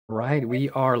Right, we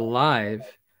are live.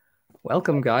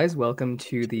 Welcome, guys. Welcome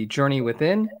to the Journey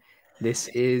Within. This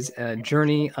is a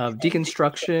journey of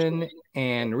deconstruction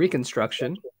and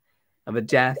reconstruction of a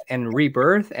death and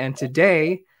rebirth. And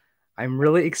today, I'm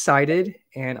really excited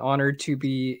and honored to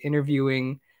be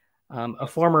interviewing a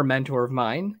former mentor of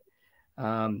mine.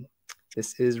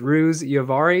 This is Rooz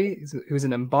Allen, who's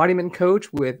an embodiment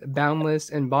coach with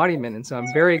Boundless Embodiment. And so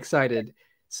I'm very excited.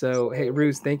 So, hey,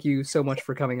 Rooz, thank you so much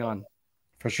for coming on.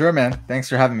 For sure, man. Thanks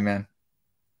for having me, man.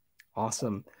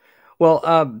 Awesome.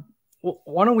 Well,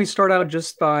 why don't we start out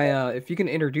just by if you can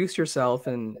introduce yourself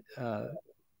and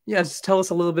just tell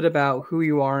us a little bit about who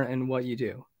you are and what you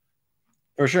do.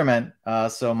 For sure, man.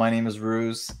 So my name is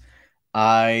Rooz.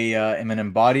 I am an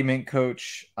embodiment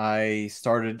coach. I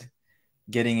started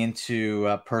getting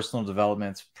into personal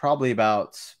development probably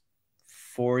about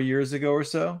 4 years ago or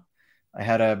so. I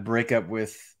had a breakup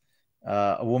with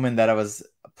a woman that I was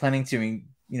planning to,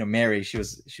 marry. She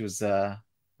was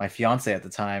my fiance at the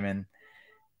time, and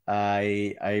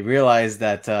I realized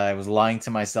that I was lying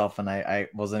to myself, and I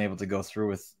wasn't able to go through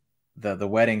with the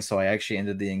wedding. So I actually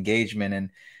ended the engagement,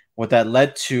 and what that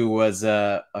led to was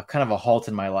a kind of a halt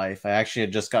in my life. I actually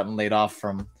had just gotten laid off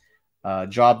from a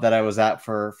job that I was at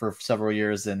for several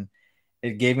years, and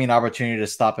it gave me an opportunity to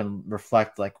stop and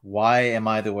reflect, like, why am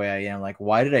I the way I am? Like,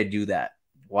 why did I do that?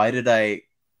 Why did I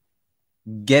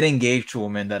get engaged to a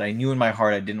woman that I knew in my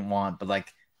heart I didn't want, but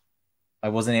like I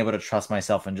wasn't able to trust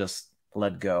myself and just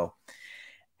let go?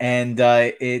 And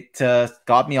it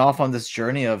got me off on this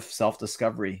journey of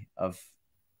self-discovery, of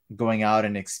going out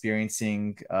and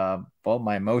experiencing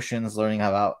my emotions, learning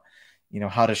about,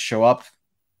 how to show up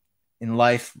in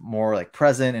life more like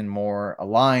present and more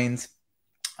aligned.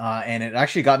 And it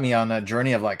actually got me on a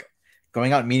journey of like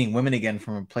going out and meeting women again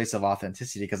from a place of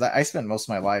authenticity. Because I spent most of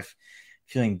my life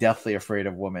feeling deathly afraid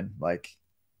of women, like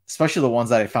especially the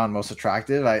ones that I found most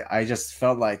attractive. I just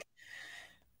felt like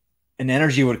an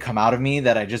energy would come out of me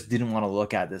that I just didn't want to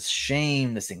look at. This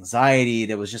shame, this anxiety,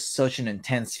 that was just such an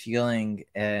intense feeling.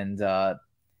 And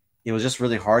it was just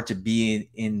really hard to be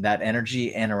in that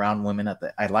energy and around women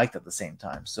I liked at the same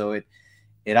time. So it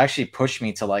actually pushed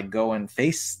me to like go and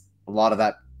face a lot of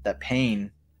that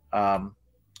pain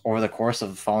over the course of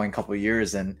the following couple of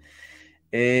years. And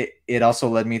it also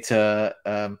led me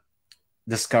to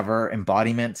discover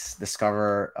embodiment,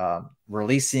 discover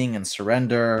releasing and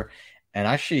surrender, and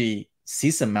actually see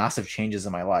some massive changes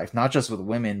in my life, not just with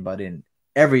women, but in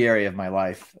every area of my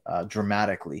life,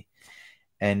 dramatically.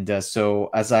 And so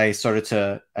as I started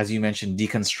to, as you mentioned,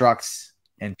 deconstruct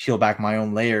and peel back my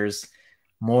own layers,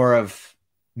 more of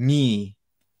me,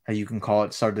 you can call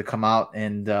it, started to come out,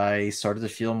 and I started to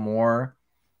feel more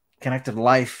connected to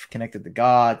life, connected to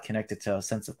God, connected to a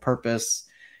sense of purpose.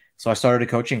 So I started a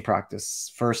coaching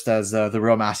practice, first as the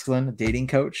Real Masculine dating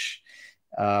coach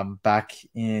back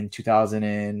in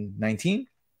 2019.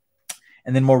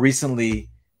 And then more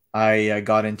recently, I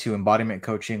got into embodiment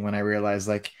coaching when I realized,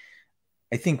 like,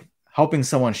 I think helping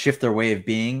someone shift their way of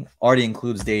being already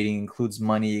includes dating, includes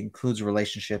money, includes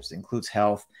relationships, includes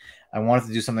health. I wanted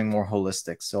to do something more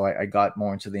holistic. So I got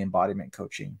more into the embodiment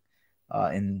coaching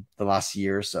in the last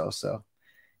year or so. So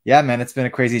yeah, man, it's been a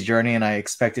crazy journey, and I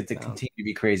expect it to continue to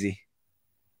be crazy.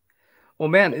 Well,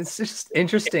 man, it's just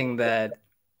interesting that,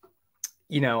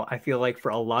 I feel like for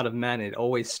a lot of men, it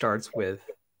always starts with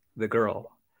the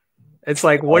girl. It's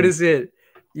like, what is it,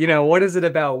 what is it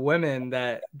about women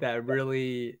that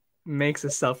really makes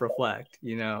us self-reflect?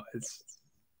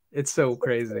 It's so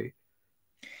crazy.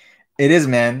 It is,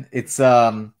 man. It's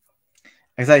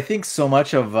because I think so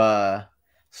much of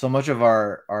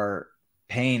our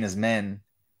pain as men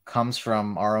comes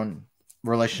from our own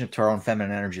relationship to our own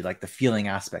feminine energy, like the feeling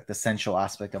aspect, the sensual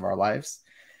aspect of our lives.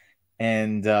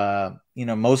 And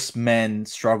most men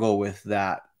struggle with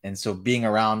that. And so being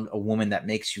around a woman that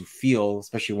makes you feel,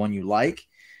 especially one you like,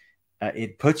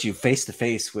 it puts you face to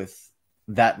face with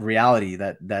that reality,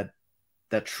 that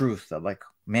truth that, like,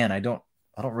 man, I don't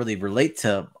really relate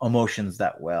to emotions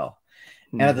that well.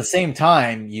 And at the same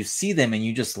time, you see them and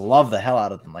you just love the hell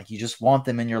out of them. Like, you just want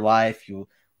them in your life. You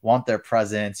want their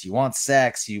presence. You want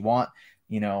sex. You want,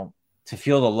 to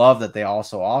feel the love that they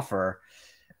also offer.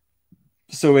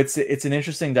 So it's an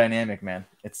interesting dynamic, man.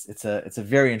 It's a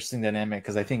very interesting dynamic,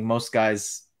 because I think most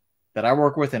guys that I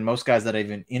work with, and most guys that I've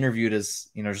even interviewed as,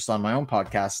 just on my own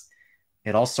podcast,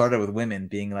 it all started with women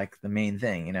being like the main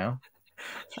thing,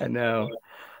 I know.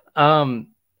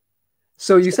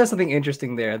 So you said something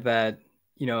interesting there, that,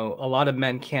 a lot of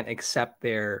men can't accept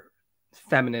their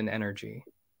feminine energy.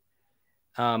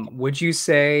 Would you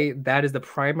say that is the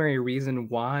primary reason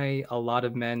why a lot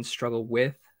of men struggle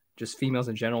with just females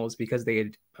in general, is because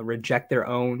they reject their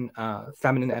own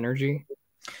feminine energy?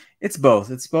 It's both.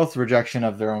 It's both rejection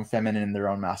of their own feminine and their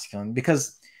own masculine,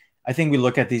 because I think we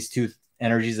look at these two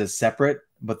energies as separate,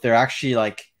 but they're actually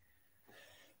like,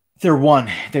 they're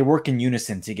one. They work in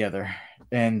unison together.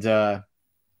 And,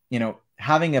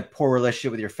 having a poor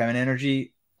relationship with your feminine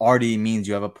energy already means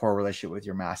you have a poor relationship with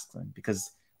your masculine,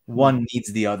 because one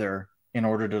needs the other in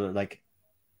order to like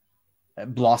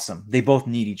blossom. They both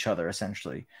need each other,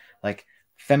 essentially. Like,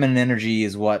 feminine energy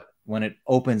is what, when it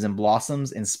opens and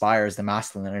blossoms, inspires the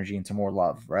masculine energy into more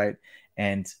love, right?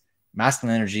 And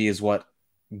masculine energy is what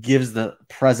gives the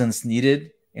presence needed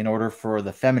in order for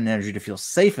the feminine energy to feel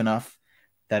safe enough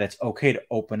that it's okay to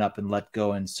open up and let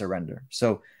go and surrender.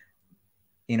 So,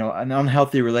 an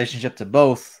unhealthy relationship to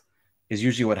both is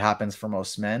usually what happens for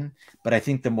most men. But I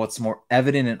think that what's more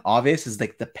evident and obvious is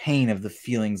like the pain of the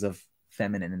feelings of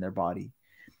feminine in their body,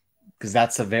 because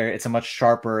it's a much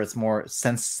sharper, it's more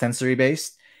sensory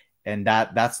based, and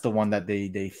that's the one that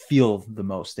they feel the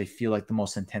most. They feel like the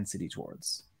most intensity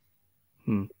towards.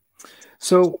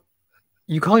 So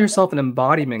you call yourself an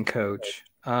embodiment coach.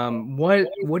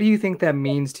 What do you think that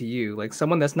means to you? Like,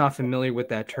 someone that's not familiar with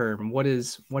that term, what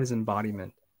is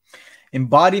embodiment?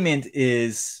 Embodiment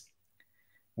is,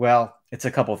 well, it's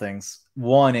a couple things.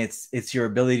 One, it's your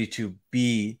ability to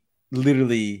be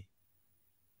literally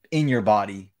in your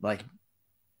body, like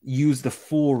use the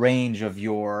full range of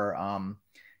your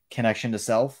connection to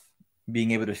self,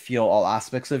 being able to feel all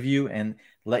aspects of you and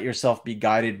let yourself be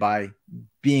guided by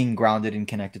being grounded and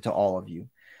connected to all of you.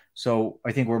 So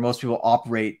I think where most people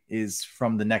operate is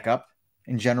from the neck up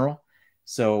in general.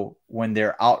 So when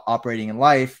they're out operating in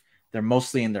life, they're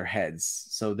mostly in their heads.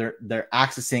 So they're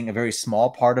accessing a very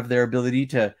small part of their ability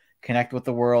to connect with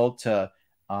the world, to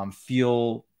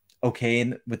feel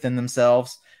okay within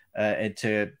themselves, and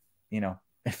to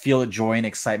feel a joy and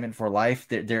excitement for life.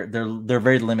 They're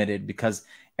very limited because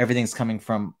everything's coming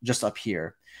from just up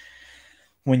here.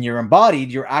 When you're embodied,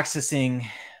 you're accessing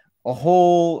a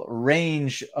whole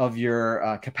range of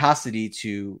your capacity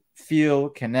to feel,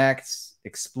 connect,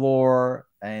 explore,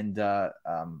 and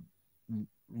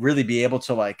really be able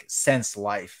to like sense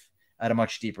life at a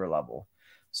much deeper level.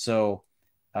 So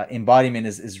embodiment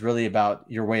is really about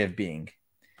your way of being.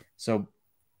 So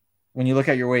when you look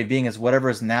at your way of being, it's whatever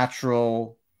is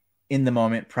natural in the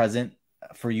moment, present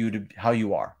for you, to how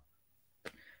you are.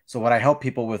 So what I help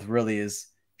people with really is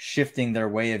shifting their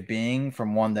way of being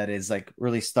from one that is like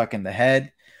really stuck in the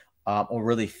head, or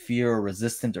really fear or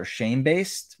resistant or shame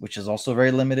based, which is also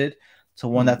very limited, to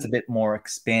one that's a bit more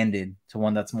expanded, to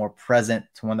one that's more present,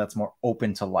 to one that's more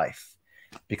open to life.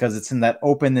 Because it's in that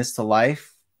openness to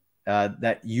life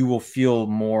that you will feel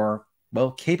more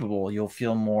capable. You'll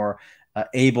feel more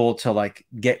able to like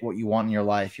get what you want in your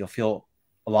life. You'll feel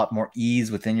a lot more ease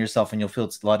within yourself, and you'll feel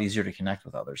it's a lot easier to connect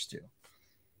with others too.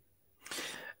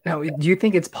 Now, do you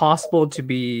think it's possible to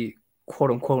be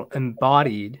quote unquote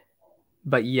embodied,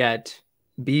 but yet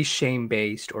be shame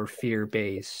based or fear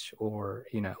based or,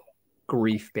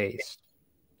 grief based?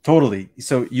 Totally.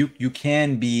 So you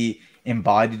can be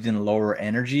embodied in lower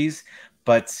energies,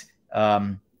 but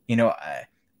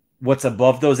what's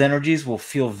above those energies will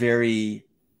feel very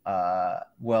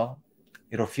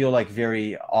it'll feel like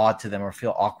very odd to them or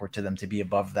feel awkward to them to be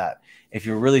above that. If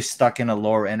you're really stuck in a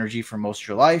lower energy for most of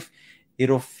your life,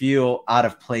 it'll feel out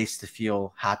of place to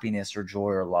feel happiness or joy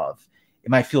or love. It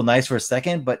might feel nice for a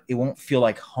second, but it won't feel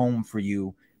like home for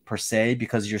you per se,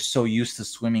 because you're so used to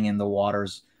swimming in the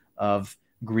waters of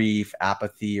grief,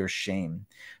 apathy, or shame.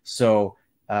 So,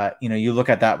 you look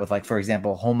at that with, like, for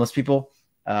example, homeless people.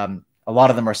 A lot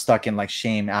of them are stuck in like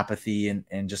shame, apathy,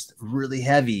 and just really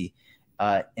heavy.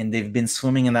 And they've been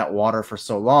swimming in that water for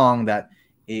so long that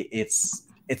it's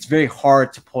very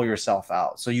hard to pull yourself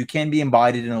out. So you can be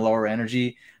embodied in a lower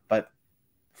energy, but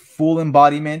full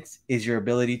embodiment is your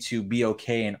ability to be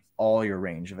okay in all your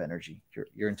range of energy,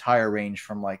 your entire range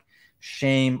from like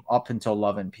shame up until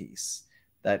love and peace,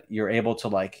 that you're able to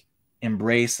like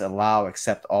embrace, allow,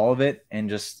 accept all of it, and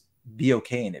just be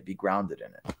okay in it, be grounded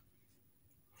in it.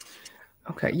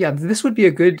 Okay. Yeah. This would be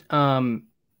a good,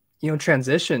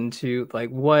 transition to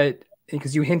like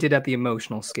because you hinted at the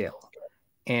emotional scale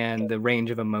and the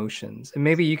range of emotions, and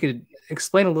maybe you could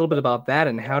explain a little bit about that,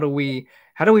 and how do we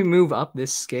move up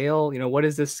this scale? What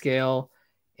is this scale?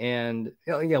 And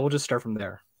we'll just start from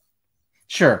there.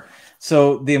 Sure.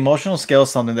 So the emotional scale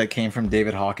is something that came from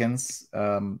David Hawkins.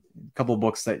 A couple of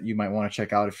books that you might want to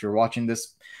check out if you're watching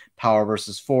this: Power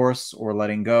versus Force or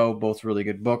Letting Go, both really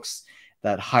good books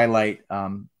that highlight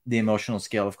the emotional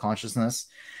scale of consciousness.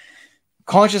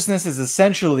 Consciousness is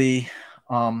essentially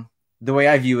the way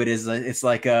I view it is it's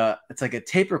like a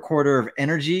tape recorder of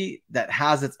energy that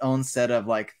has its own set of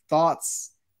like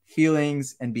thoughts,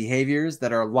 feelings, and behaviors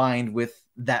that are aligned with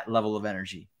that level of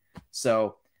energy.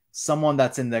 So someone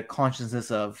that's in the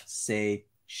consciousness of, say,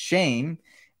 shame,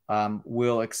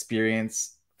 will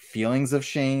experience feelings of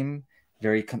shame,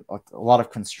 like a lot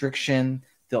of constriction.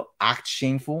 They'll act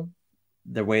shameful.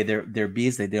 The way they're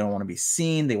bees, they don't want to be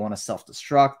seen. They want to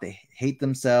self-destruct. They hate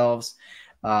themselves.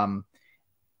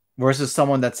 Versus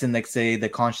someone that's in, like, say, the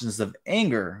consciousness of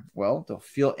anger. Well, they'll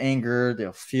feel anger.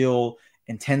 They'll feel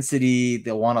intensity.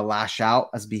 They'll want to lash out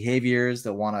as behaviors.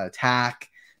 They'll want to attack.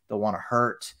 They'll want to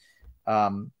hurt.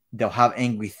 They'll have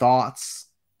angry thoughts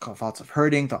of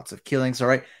hurting, thoughts of killing. So,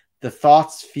 right, the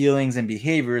thoughts, feelings, and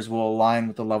behaviors will align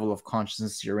with the level of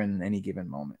consciousness you're in any given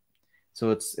moment.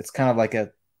 So it's kind of like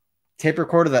a tape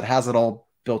recorder that has it all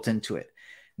built into it.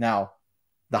 Now,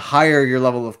 the higher your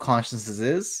level of consciousness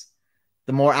is,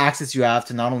 the more access you have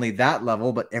to not only that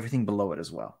level, but everything below it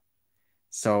as well.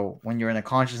 So when you're in a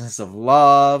consciousness of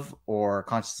love or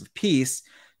consciousness of peace,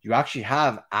 you actually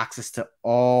have access to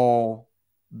all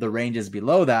the ranges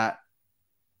below that,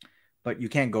 but you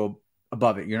can't go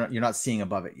above it. You're not seeing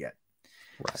above it yet.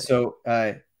 Right. So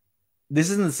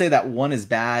this isn't to say that one is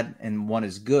bad and one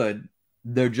is good.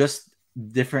 They're just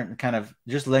different, kind of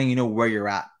just letting you know where you're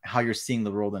at, how you're seeing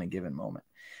the world in a given moment.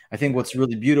 I think what's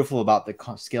really beautiful about the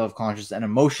scale of consciousness and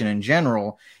emotion in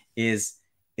general is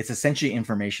it's essentially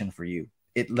information for you.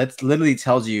 It literally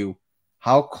tells you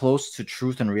how close to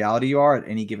truth and reality you are at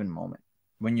any given moment.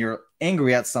 When you're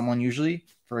angry at someone, usually,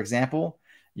 for example,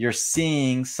 you're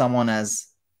seeing someone as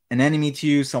an enemy to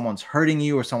you, someone's hurting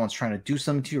you, or someone's trying to do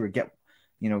something to you or get,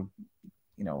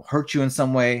 hurt you in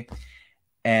some way.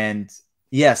 And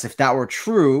yes, if that were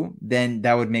true, then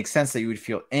that would make sense that you would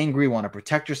feel angry, want to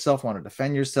protect yourself, want to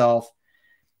defend yourself.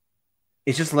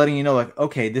 It's just letting you know, like,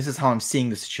 okay, this is how I'm seeing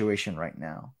the situation right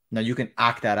now. Now you can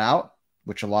act that out,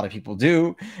 which a lot of people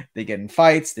do. They get in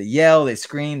fights, they yell, they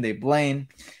scream, they blame.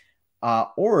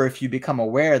 Or if you become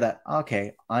aware that,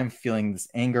 okay, I'm feeling this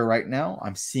anger right now,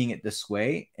 I'm seeing it this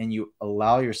way, and you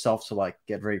allow yourself to like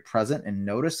get very present and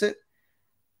notice it,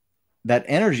 that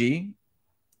energy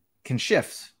can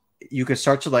shift. You could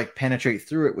start to like penetrate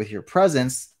through it with your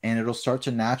presence, and it'll start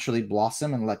to naturally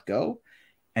blossom and let go.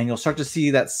 And you'll start to see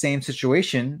that same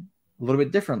situation a little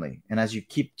bit differently. And as you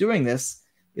keep doing this,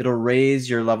 it'll raise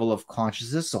your level of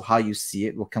consciousness. So how you see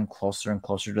it will come closer and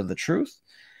closer to the truth.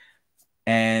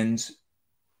 And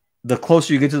the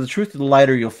closer you get to the truth, the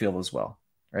lighter you'll feel as well,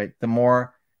 right? The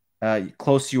more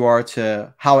close you are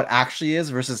to how it actually is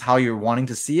versus how you're wanting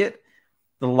to see it,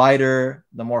 the lighter,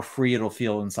 the more free it'll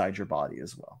feel inside your body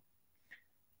as well.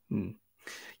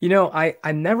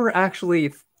 I never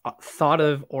actually thought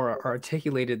of or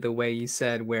articulated the way you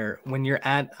said, where when you're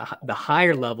at the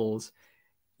higher levels,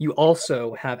 you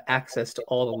also have access to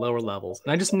all the lower levels.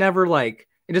 And it just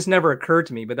never occurred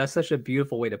to me, but that's such a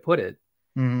beautiful way to put it.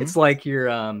 Mm-hmm. It's like you're,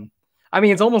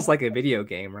 it's almost like a video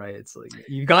game, right? It's like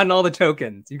you've gotten all the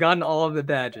tokens, you've gotten all of the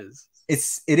badges.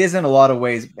 It is in a lot of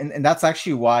ways. And that's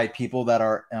actually why people that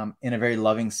are in a very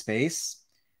loving space,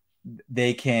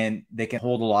 they can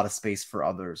hold a lot of space for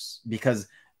others, because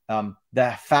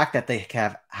the fact that they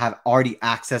have already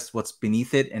accessed what's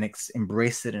beneath it and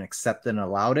embraced it and accepted and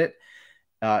allowed it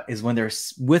is when they're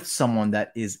with someone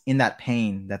that is in that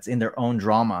pain, that's in their own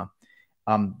drama,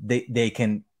 they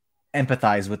can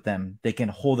empathize with them. They can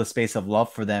hold a space of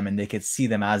love for them, and they can see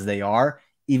them as they are,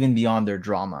 even beyond their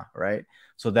drama, right?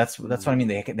 So that's what I mean.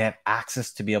 They have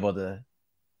access to be able to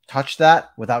touch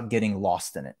that without getting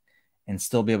lost in it, and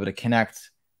still be able to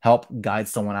connect, help guide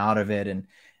someone out of it.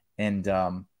 And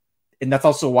that's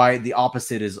also why the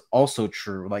opposite is also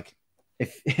true. Like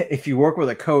if you work with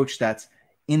a coach that's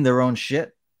in their own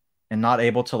shit and not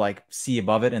able to like see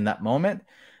above it in that moment,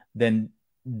 then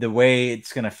the way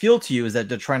it's going to feel to you is that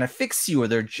they're trying to fix you, or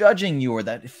they're judging you, or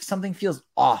that if something feels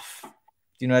off. Do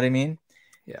you know what I mean?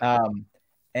 Yeah.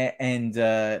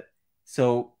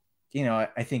 So,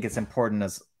 I think it's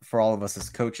important for all of us as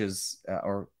coaches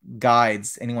or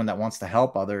guides, anyone that wants to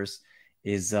help others,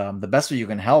 is the best way you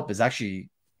can help is actually,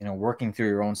 working through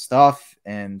your own stuff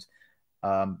and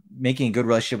making a good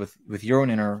relationship with your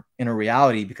own inner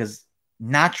reality, because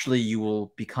naturally you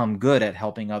will become good at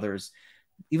helping others.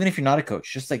 Even if you're not a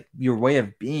coach, just like your way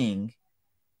of being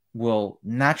will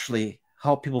naturally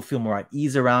help people feel more at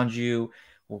ease around you,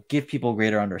 will give people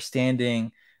greater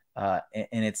understanding. And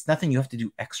it's nothing you have to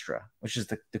do extra, which is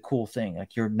the cool thing.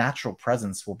 Like your natural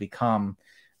presence will become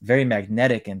very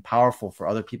magnetic and powerful for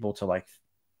other people to like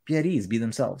be at ease, be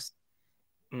themselves.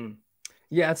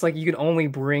 Yeah, it's like you can only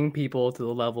bring people to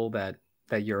the level that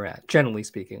you're at, generally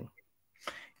speaking.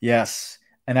 Yes.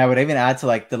 And I would even add to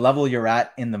like the level you're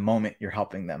at in the moment you're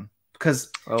helping them.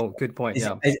 Because Oh, good point.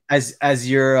 Yeah. as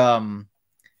you're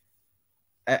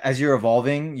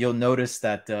evolving, you'll notice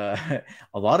that a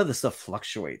lot of the stuff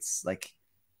fluctuates. Like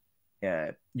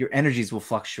your energies will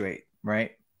fluctuate,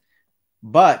 right?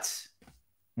 But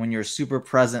when you're super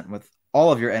present with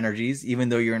all of your energies, even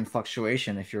though you're in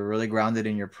fluctuation, if you're really grounded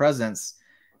in your presence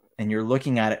and you're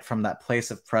looking at it from that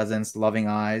place of presence, loving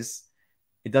eyes,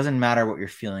 it doesn't matter what you're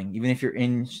feeling. Even if you're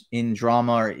in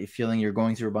drama or you're feeling you're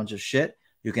going through a bunch of shit,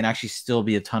 you can actually still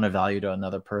be a ton of value to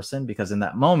another person, because in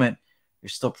that moment you're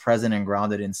still present and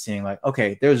grounded in seeing like,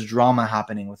 okay, there's drama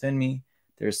happening within me.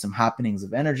 There's some happenings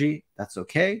of energy. That's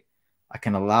okay. I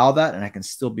can allow that, and I can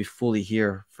still be fully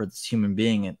here for this human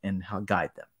being and how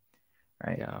guide them.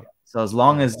 Right. Yeah. So as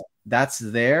long as that's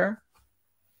there,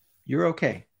 you're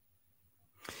okay.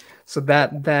 So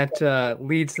that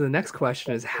leads to the next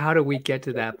question: is how do we get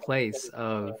to that place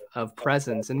of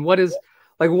presence? And what is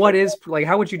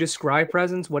how would you describe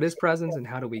presence? What is presence, and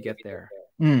how do we get there?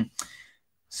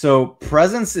 So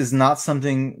presence is not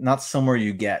somewhere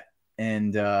you get.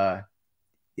 And I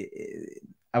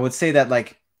would say that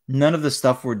like none of the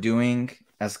stuff we're doing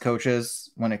as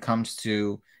coaches when it comes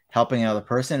to helping another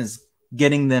person is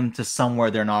getting them to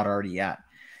somewhere they're not already at.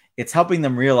 It's helping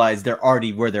them realize they're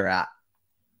already where they're at.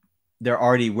 They're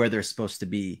already where they're supposed to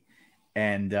be.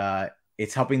 And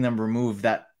it's helping them remove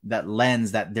that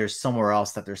lens that there's somewhere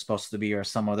else that they're supposed to be, or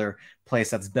some other place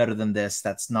that's better than this,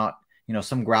 that's not,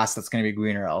 some grass that's going to be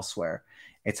greener elsewhere.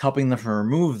 It's helping them to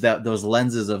remove those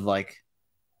lenses of like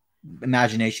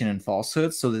imagination and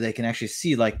falsehood, so that they can actually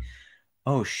see like,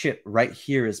 oh shit, right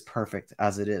here is perfect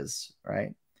as it is,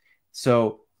 right?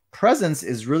 So presence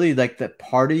is really like the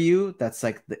part of you that's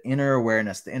like the inner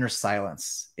awareness, the inner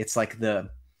silence. It's like the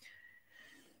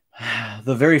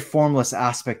very formless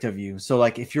aspect of you. So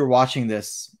like if you're watching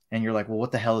this and you're like, well,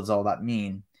 what the hell does all that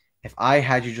mean? If I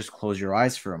had you just close your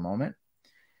eyes for a moment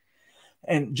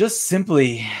and just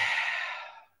simply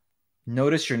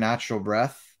notice your natural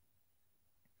breath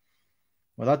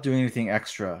without doing anything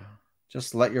extra,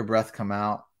 just let your breath come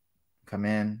out, come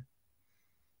in.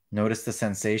 Notice the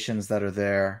sensations that are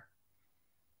there.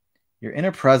 Your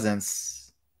inner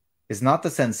presence is not the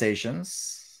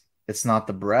sensations. It's not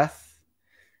the breath.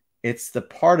 It's the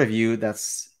part of you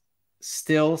that's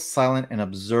still silent and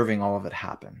observing all of it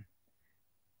happen.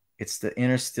 It's the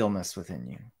inner stillness within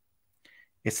you.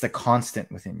 It's the constant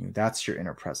within you. That's your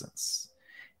inner presence.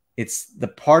 It's the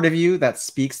part of you that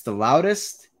speaks the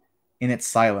loudest in its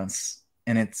silence.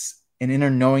 And it's an inner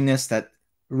knowingness that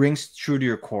rings true to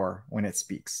your core when it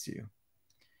speaks to you.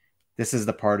 This is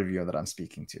the part of you that I'm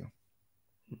speaking to.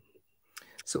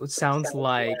 So it sounds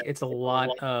like it's a lot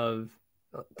of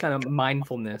kind of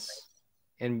mindfulness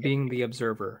and being the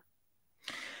observer.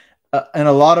 In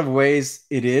a lot of ways,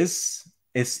 it is.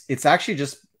 It's actually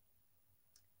just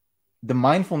the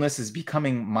mindfulness is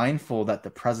becoming mindful that the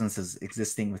presence is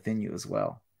existing within you as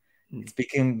well. It's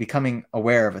becoming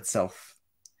aware of itself.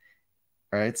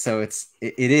 Right. So it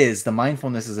is the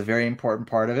mindfulness is a very important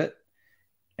part of it.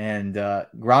 And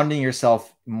grounding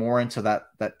yourself more into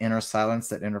that inner silence,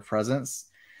 that inner presence,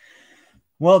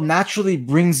 well, naturally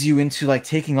brings you into like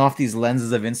taking off these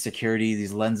lenses of insecurity,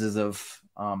 these lenses of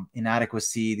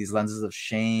inadequacy, these lenses of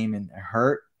shame and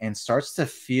hurt, and starts to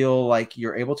feel like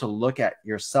you're able to look at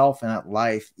yourself and at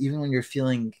life, even when you're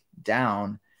feeling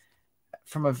down,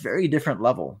 from a very different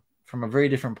level, from a very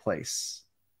different place.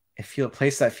 A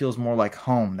place that feels more like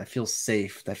home, that feels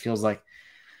safe, that feels like,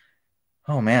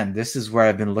 oh man, this is where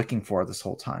I've been looking for this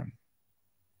whole time.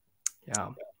 Yeah.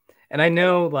 And I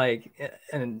know, like,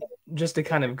 and just to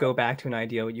kind of go back to an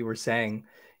idea what you were saying,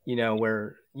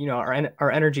 where,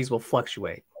 our energies will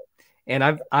fluctuate. And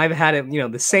I've had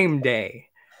it, the same day,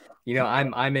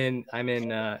 I'm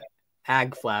in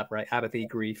ag flap, right? Apathy,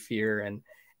 grief, fear, and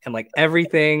like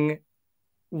everything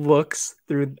looks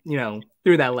through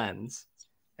that lens.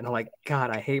 And I'm like,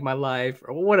 God, I hate my life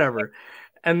or whatever.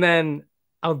 And then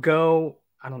I'll go,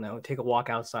 I don't know, take a walk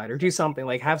outside or do something,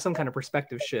 like have some kind of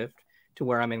perspective shift to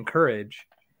where I'm encouraged.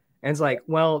 And it's like,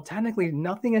 well, technically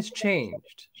nothing has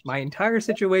changed. My entire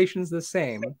situation's the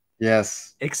same.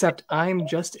 Yes. Except I'm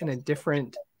just in a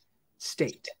different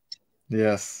state.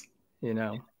 Yes.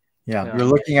 Yeah. You're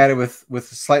looking at it with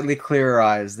slightly clearer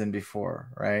eyes than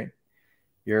before, right?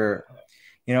 You're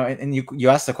and you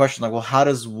asked the question like, well, how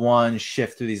does one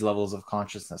shift through these levels of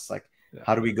consciousness? Like,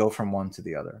 how do we go from one to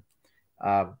the other?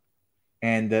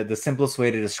 And the simplest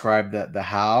way to describe the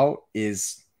how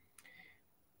is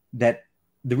that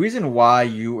the reason why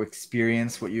you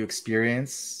experience what you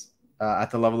experience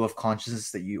at the level of consciousness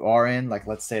that you are in, like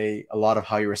let's say a lot of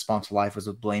how you respond to life was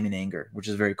with blame and anger, which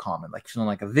is very common, like feeling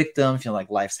like a victim, feeling like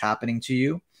life's happening to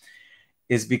you,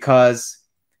 is because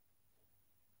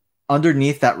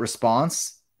underneath that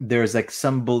response, there's like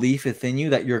some belief within you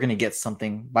that you're going to get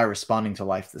something by responding to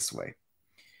life this way.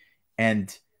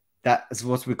 And that is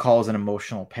what we call as an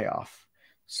emotional payoff.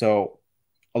 So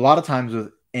a lot of times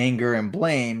with anger and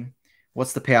blame,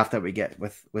 what's the payoff that we get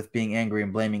with being angry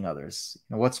and blaming others?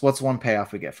 You know, what's one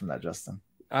payoff we get from that, Justin?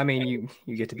 I mean,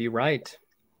 you get to be right.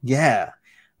 Yeah.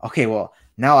 Okay, well,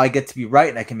 now I get to be right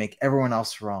and I can make everyone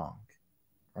else wrong.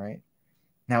 Right?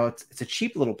 Now it's a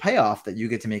cheap little payoff that you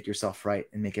get to make yourself right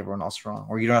and make everyone else wrong,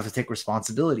 or you don't have to take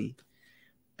responsibility.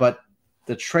 But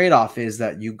the trade-off is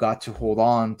that you got to hold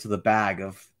on to the bag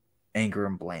of anger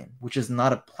and blame, which is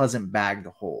not a pleasant bag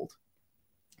to hold.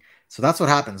 So that's what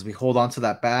happens. We hold on to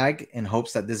that bag in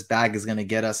hopes that this bag is going to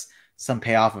get us some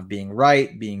payoff of being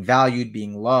right, being valued,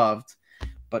 being loved.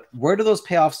 But where do those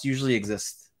payoffs usually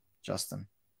exist, Justin?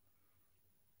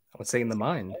 I would say in the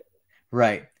mind.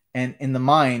 Right. And in the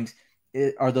mind,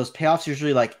 are those payoffs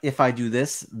usually like, if I do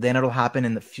this, then it'll happen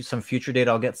in some future date,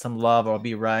 I'll get some love, I'll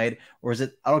be right? Or is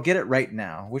it, I'll get it right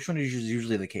now? Which one is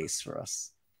usually the case for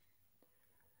us?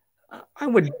 I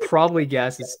would probably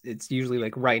guess it's usually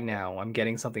like right now. I'm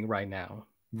getting something right now.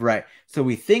 Right. So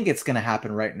we think it's going to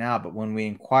happen right now, but when we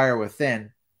inquire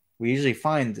within, we usually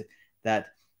find that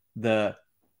the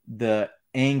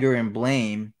anger and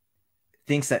blame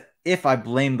thinks that if I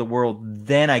blame the world,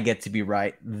 then I get to be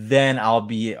right. Then I'll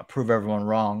prove everyone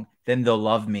wrong. Then they'll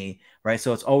love me, right?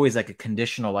 So it's always like a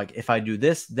conditional, like if I do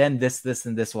this, then this,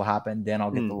 and this will happen. Then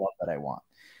I'll get the love that I want.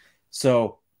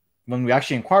 So when we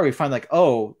actually inquire, we find like,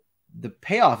 oh, the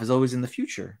payoff is always in the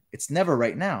future. It's never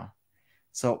right now.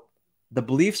 So the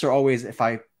beliefs are always, if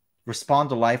I respond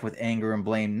to life with anger and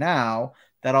blame now,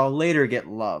 that I'll later get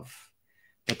love.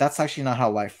 But that's actually not how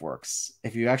life works.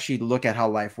 If you actually look at how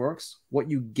life works, what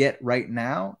you get right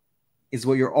now is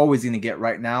what you're always going to get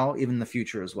right now, even in the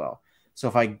future as well. So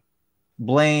if I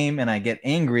blame and I get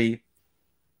angry,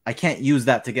 I can't use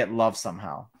that to get love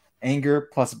somehow. Anger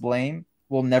plus blame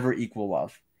will never equal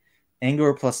love.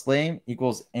 Anger plus blame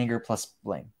equals anger plus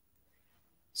blame.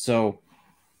 So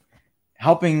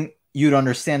helping you to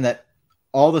understand that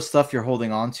all the stuff you're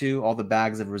holding on to, all the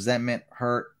bags of resentment,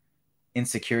 hurt,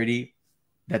 insecurity,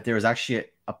 that there is actually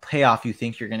a payoff you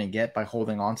think you're going to get by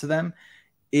holding on to them,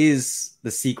 is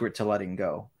the secret to letting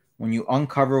go. When you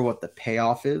uncover what the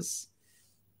payoff is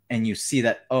and you see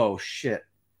that, oh shit,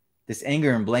 this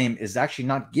anger and blame is actually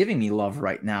not giving me love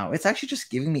right now. It's actually just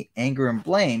giving me anger and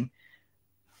blame.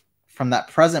 From that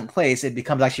present place, it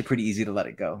becomes actually pretty easy to let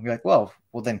it go. You're like, well,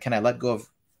 then can I let go of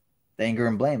the anger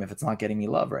and blame if it's not getting me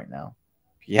love right now?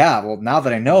 Yeah, well, now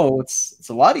that I know, it's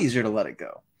a lot easier to let it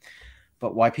go.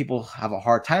 But why people have a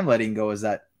hard time letting go is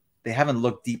that they haven't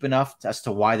looked deep enough as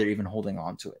to why they're even holding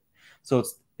on to it. So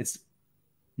it's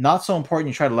not so important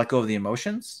you try to let go of the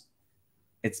emotions.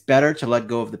 It's better to let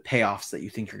go of the payoffs that you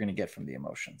think you're going to get from the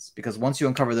emotions. Because once you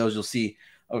uncover those, you'll see,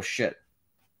 oh shit,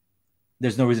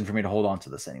 there's no reason for me to hold on to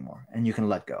this anymore. And you can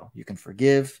let go. You can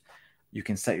forgive. You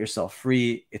can set yourself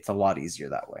free. It's a lot easier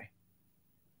that way.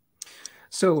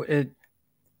 So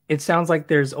it sounds like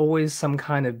there's always some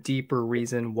kind of deeper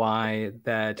reason why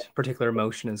that particular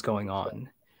emotion is going on.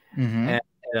 Mm-hmm.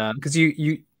 And because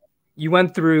you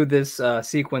went through this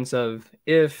sequence of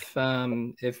if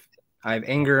I have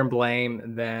anger and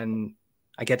blame, then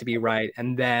I get to be right,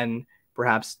 and then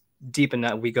perhaps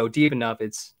we go deep enough,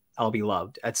 it's I'll be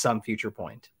loved at some future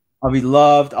point. I'll be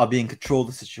loved. I'll be in control of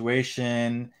the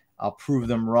situation. I'll prove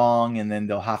them wrong, and then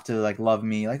they'll have to like love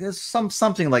me. Like there's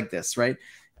something like this, right?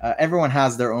 Everyone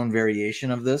has their own variation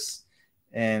of this,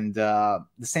 and the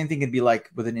same thing can be like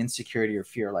with an insecurity or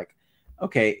fear. Like,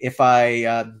 okay, if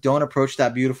I don't approach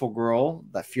that beautiful girl,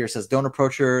 that fear says don't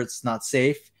approach her, it's not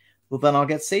safe. Well, then I'll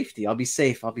get safety. I'll be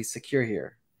safe. I'll be secure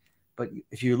here. But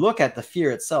if you look at the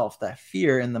fear itself, that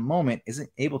fear in the moment isn't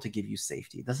able to give you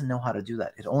safety. It doesn't know how to do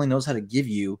that. It only knows how to give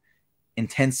you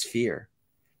intense fear.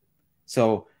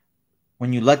 So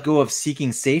when you let go of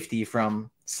seeking safety from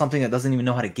something that doesn't even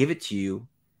know how to give it to you,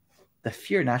 the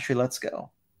fear naturally lets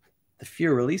go. The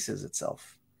fear releases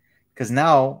itself. Because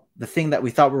now the thing that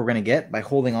we thought we were going to get by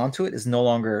holding on to it is no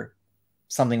longer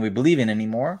something we believe in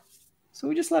anymore. So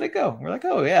we just let it go. We're like,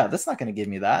 oh yeah, that's not going to give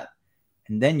me that.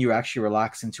 And then you actually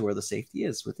relax into where the safety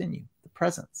is within you, the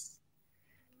presence.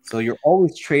 So you're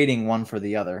always trading one for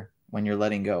the other when you're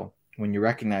letting go, when you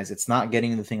recognize it's not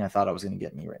getting the thing I thought I was going to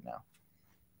get me right now.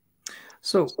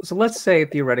 So let's say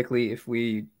theoretically, if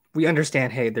we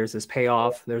understand, hey, there's this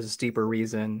payoff, there's this deeper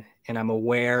reason, and I'm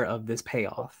aware of this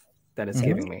payoff that it's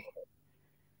giving me.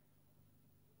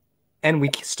 And we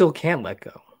still can't let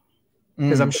go,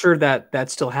 because I'm sure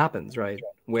that still happens, right?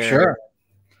 Where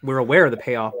we're aware of the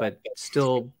payoff, but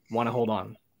still want to hold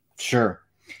on. Sure.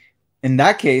 In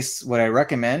that case, what I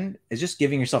recommend is just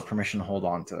giving yourself permission to hold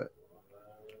on to it.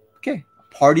 Okay,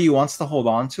 a part of you wants to hold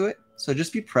on to it, so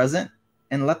just be present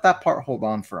and let that part hold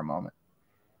on for a moment.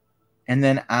 And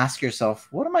then ask yourself,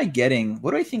 what am I getting?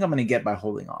 What do I think I'm going to get by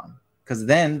holding on? Because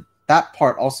then that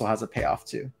part also has a payoff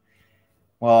too.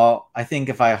 Well, I think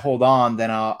if I hold on,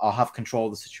 then I'll have control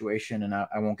of the situation and I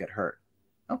won't get hurt.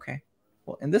 Okay.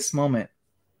 Well, in this moment,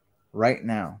 right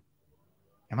now,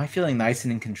 am I feeling nice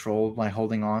and in control when I'm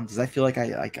holding on? Does I feel like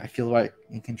I feel like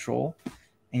in control?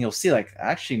 And you'll see, like,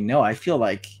 actually, no, I feel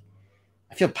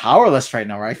powerless right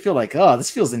now. Or I feel like, oh, this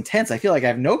feels intense. I feel like I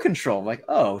have no control. I'm like,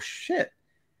 oh shit.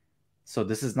 So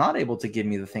this is not able to give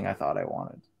me the thing I thought I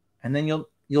wanted. And then you'll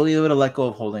be able to let go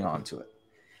of holding on to it.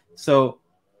 So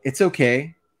it's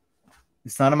okay.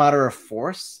 It's not a matter of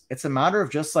force. It's a matter of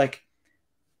just like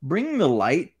bringing the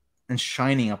light and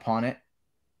shining upon it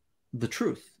the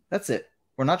truth. That's it.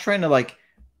 We're not trying to like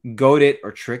goad it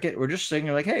or trick it. We're just saying,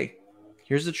 like, hey,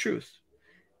 here's the truth.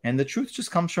 And the truth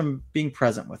just comes from being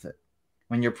present with it.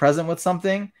 When you're present with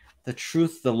something, the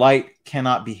truth, the light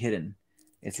cannot be hidden.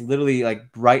 It's literally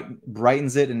like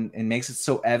brightens it and makes it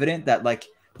so evident that like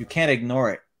you can't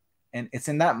ignore it. And it's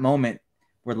in that moment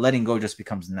where letting go just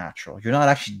becomes natural. You're not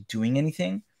actually doing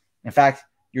anything. In fact,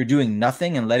 you're doing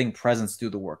nothing and letting presence do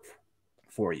the work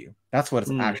for you. That's what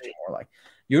it's actually more like.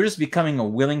 You're just becoming a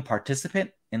willing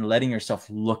participant and letting yourself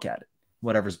look at it,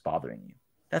 whatever's bothering you.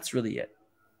 That's really it.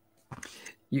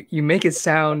 You make it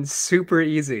sound super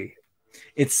easy.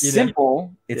 It's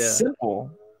simple. It's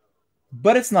simple,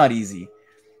 but it's not easy.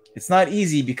 It's not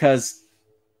easy because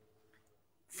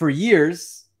for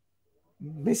years,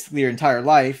 basically your entire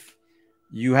life,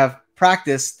 you have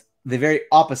practiced the very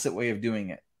opposite way of doing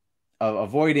it, of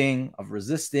avoiding, of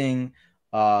resisting,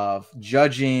 of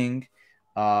judging,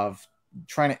 of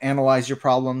trying to analyze your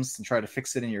problems and try to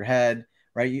fix it in your head,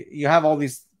 right? You have all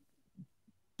these,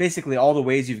 basically all the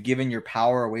ways you've given your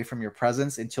power away from your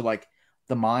presence into like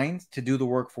the mind to do the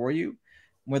work for you,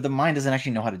 where the mind doesn't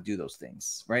actually know how to do those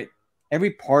things, right?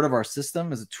 Every part of our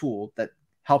system is a tool that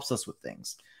helps us with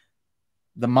things.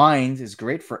 The mind is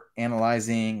great for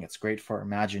analyzing. It's great for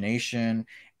imagination.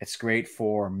 It's great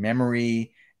for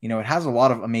memory. You know, it has a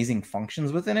lot of amazing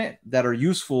functions within it that are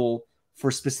useful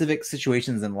for specific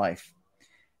situations in life.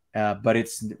 But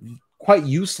it's quite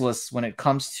useless when it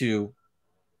comes to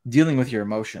dealing with your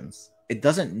emotions. It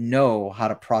doesn't know how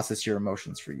to process your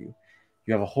emotions for you.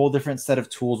 You have a whole different set of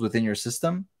tools within your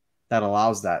system that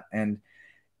allows that. And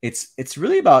it's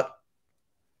really about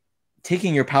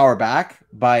taking your power back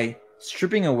by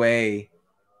stripping away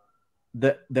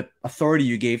the authority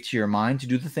you gave to your mind to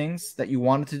do the things that you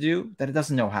wanted to do that it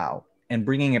doesn't know how, and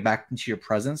bringing it back into your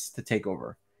presence to take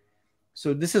over.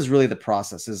 So this is really the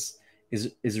process,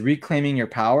 is reclaiming your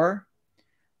power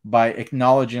by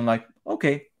acknowledging, like,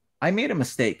 okay, I made a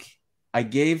mistake. I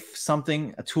gave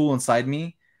something, a tool inside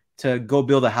me to go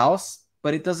build a house,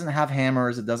 but it doesn't have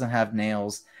hammers. It doesn't have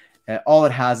nails. All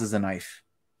it has is a knife.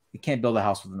 You can't build a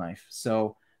house with a knife.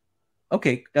 So,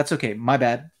 okay, that's okay. My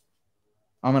bad.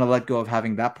 I'm going to let go of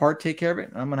having that part take care of it,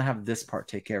 and I'm going to have this part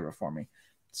take care of it for me.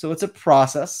 So it's a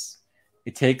process.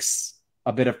 It takes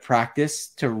a bit of practice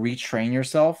to retrain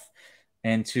yourself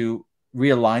and to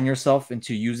realign yourself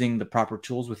into using the proper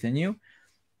tools within you.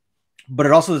 But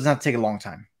it also does not take a long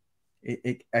time.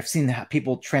 I've seen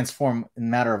people transform in a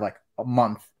matter of like a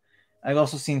month. I've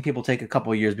also seen people take a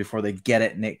couple of years before they get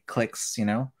it and it clicks, you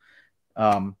know.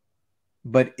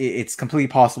 But it's completely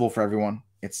possible for everyone.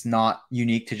 It's not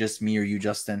unique to just me or you,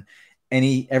 Justin.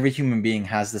 Every human being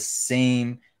has the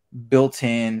same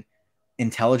built-in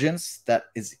intelligence that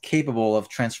is capable of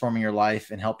transforming your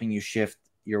life and helping you shift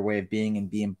your way of being and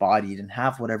be embodied and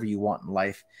have whatever you want in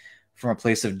life from a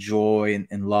place of joy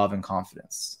and love and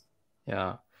confidence.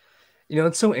 Yeah. You know,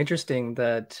 it's so interesting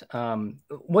that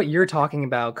what you're talking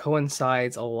about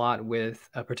coincides a lot with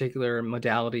a particular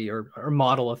modality or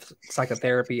model of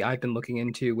psychotherapy I've been looking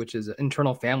into, which is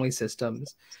internal family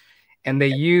systems. And they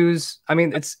use, I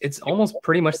mean, it's almost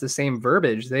pretty much the same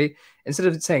verbiage. They, instead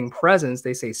of saying presence,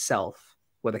 they say self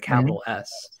with a capital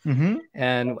S.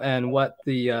 And what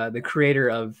the creator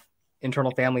of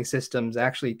internal family systems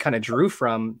actually kind of drew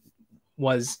from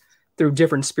was through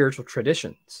different spiritual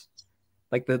traditions.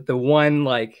 Like the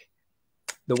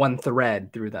one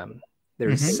thread through them,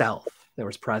 there's self, there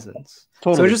was presence.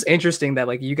 Totally. So it's just interesting that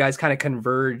like you guys kind of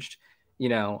converged, you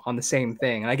know, on the same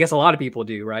thing. And I guess a lot of people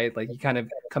do, right? Like you kind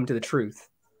of come to the truth.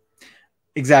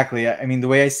 Exactly. I mean, the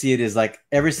way I see it is like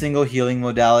every single healing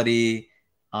modality,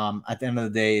 at the end of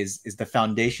the day is the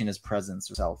foundation is presence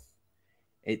yourself.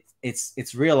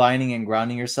 It's realigning and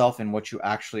grounding yourself in what you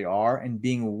actually are and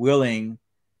being willing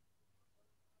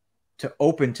to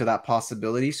open to that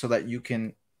possibility so that you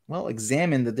can, well,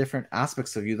 examine the different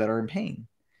aspects of you that are in pain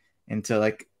and to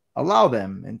like allow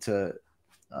them and to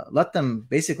let them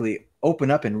basically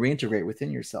open up and reintegrate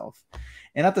within yourself.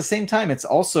 And at the same time, it's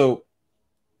also,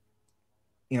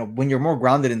 you know, when you're more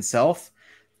grounded in self,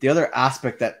 the other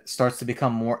aspect that starts to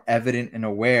become more evident and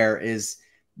aware is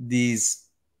the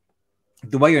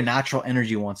way your natural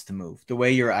energy wants to move, the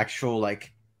way your actual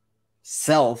like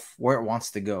self, where it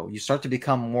wants to go. You start to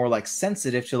become more like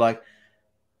sensitive to like,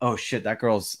 oh shit, that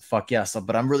girl's fuck yes,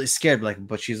 but I'm really scared. Like,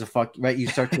 but she's a fuck, right? You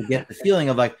start to get the feeling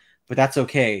of like, but that's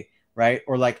okay, right?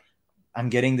 Or like, I'm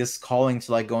getting this calling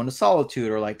to like go into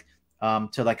solitude, or like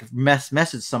to like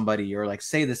message somebody, or like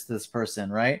say this to this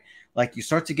person, right? Like you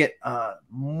start to get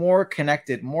more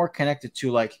connected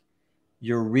to like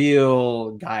your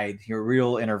real guide, your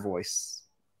real inner voice.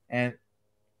 And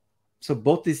so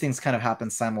both these things kind of happen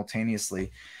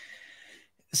simultaneously.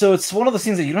 So it's one of those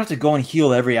things that you don't have to go and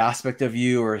heal every aspect of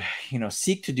you, or, you know,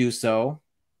 seek to do so.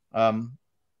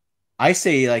 I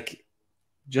say like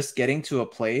just getting to a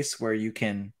place where you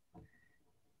can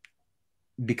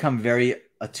become very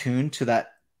attuned to that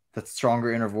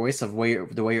stronger inner voice of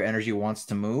the way your energy wants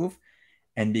to move,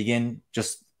 and begin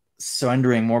just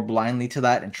surrendering more blindly to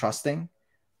that and trusting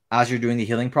as you're doing the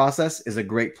healing process is a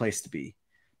great place to be,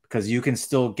 because you can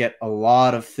still get a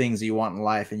lot of things that you want in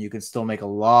life, and you can still make a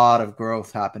lot of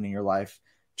growth happen in your life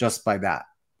just by that.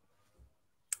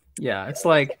 Yeah, it's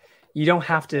like you don't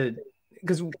have to,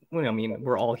 because I mean,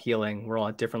 we're all healing, we're all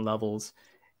at different levels,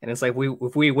 and it's like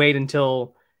if we wait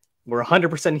until we're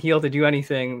 100% healed to do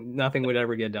anything, nothing would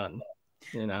ever get done,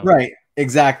 you know? Right,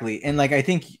 exactly. And like I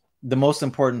think the most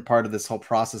important part of this whole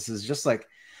process is just like,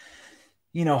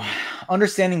 you know,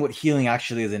 understanding what healing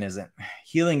actually is and isn't.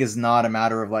 Healing is not a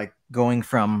matter of like going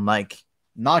from like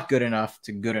not good enough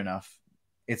to good enough.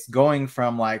 It's going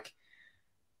from like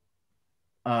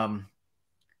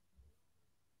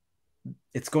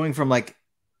it's going from like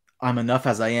I'm enough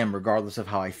as I am regardless of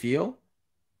how I feel,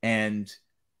 and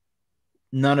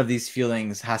none of these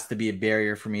feelings has to be a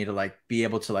barrier for me to like be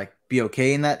able to like be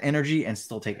okay in that energy and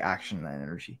still take action in that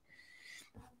energy.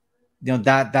 You know,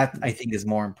 that I think is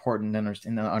more important than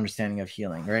in the understanding of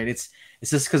healing, right? It's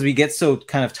just because we get so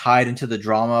kind of tied into the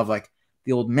drama of like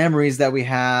the old memories that we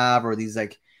have, or these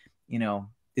like, you know,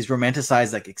 these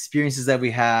romanticized like experiences that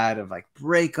we had of like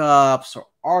breakups or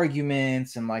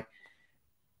arguments, and like,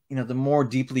 you know, the more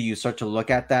deeply you start to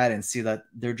look at that and see that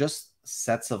they're just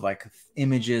sets of like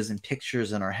images and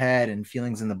pictures in our head and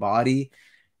feelings in the body,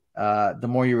 the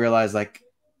more you realize like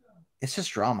it's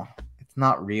just drama. It's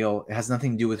not real. It has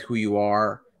nothing to do with who you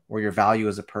are or your value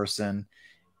as a person.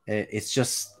 It's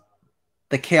just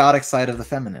the chaotic side of the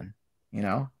feminine, you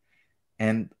know?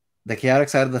 And the chaotic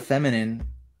side of the feminine,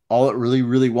 all it really,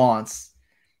 really wants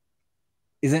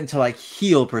isn't to like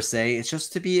heal per se. It's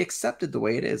just to be accepted the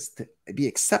way it is, to be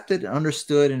accepted and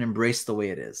understood and embraced the way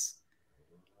it is.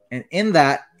 And in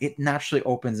that, it naturally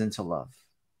opens into love.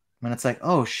 When it's like,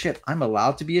 oh shit, I'm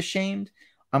allowed to be ashamed.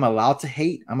 I'm allowed to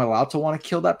hate. I'm allowed to want to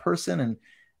kill that person. And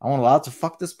I'm allowed to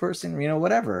fuck this person, you know,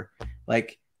 whatever.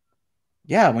 Like,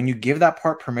 yeah, when you give that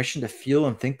part permission to feel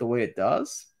and think the way it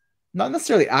does, not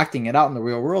necessarily acting it out in the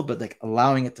real world, but like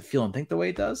allowing it to feel and think the way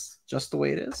it does, just the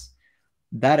way it is,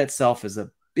 that itself is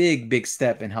a big, big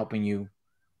step in helping you,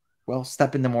 well,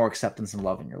 step into more acceptance and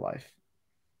love in your life.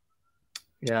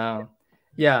 Yeah.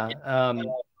 Yeah.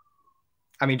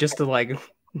 I mean, just to like,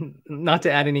 not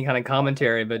to add any kind of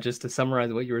commentary, but just to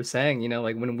summarize what you were saying, you know,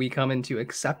 like when we come into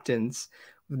acceptance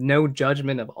with no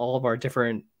judgment of all of our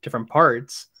different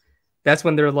parts, that's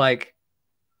when they're like,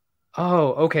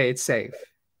 oh, okay, it's safe.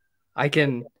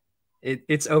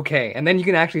 It's okay. And then you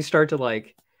can actually start to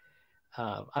like,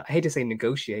 I hate to say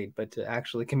negotiate, but to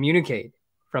actually communicate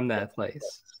from that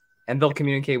place, and they'll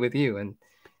communicate with you. And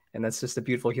that's just a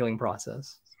beautiful healing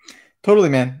process. Totally,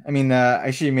 man. I mean, I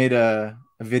actually made a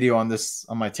video on this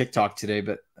on my TikTok today,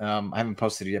 but I haven't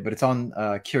posted it yet, but it's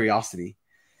on curiosity.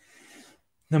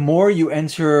 The more you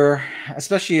enter,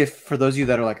 especially if for those of you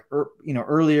that are like, you know,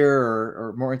 earlier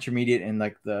or more intermediate in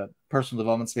like the personal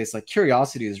development space, like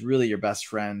curiosity is really your best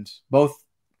friend, both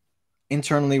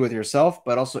internally with yourself,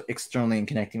 but also externally in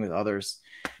connecting with others,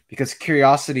 because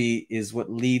curiosity is what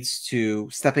leads to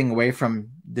stepping away from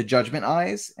the judgment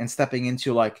eyes and stepping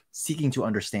into like seeking to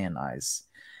understand eyes.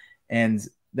 And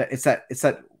that it's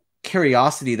that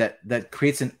curiosity that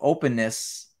creates an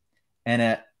openness and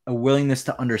a willingness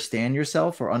to understand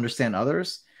yourself or understand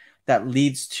others, that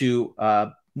leads to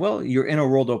well, your inner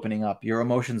world opening up, your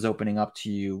emotions opening up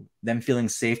to you, them feeling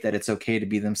safe that it's okay to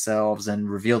be themselves and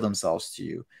reveal themselves to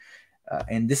you.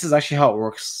 And this is actually how it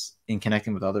works in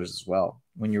connecting with others as well.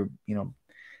 When you're,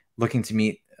 looking to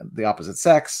meet the opposite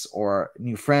sex or a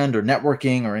new friend or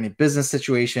networking or any business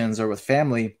situations or with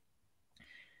family.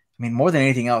 I mean, more than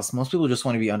anything else, most people just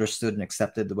want to be understood and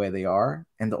accepted the way they are.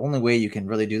 And the only way you can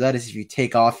really do that is if you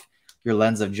take off your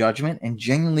lens of judgment and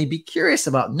genuinely be curious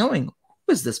about knowing,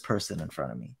 who is this person in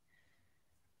front of me?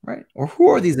 Right? Or who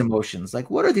are these emotions? Like,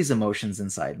 what are these emotions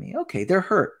inside me? Okay, they're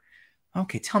hurt.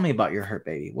 Okay, tell me about your hurt,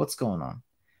 baby. What's going on?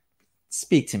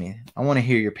 Speak to me. I want to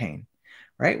hear your pain.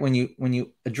 Right? When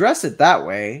you address it that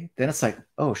way, then it's like,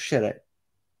 oh shit, are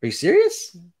you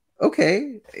serious?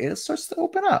 Okay, it starts to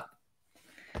open up.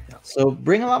 Yeah. So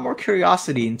bring a lot more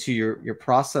curiosity into your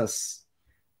process,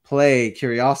 play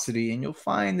curiosity, and you'll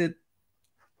find that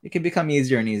it can become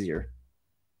easier and easier.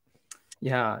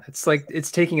 Yeah, it's like it's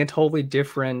taking a totally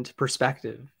different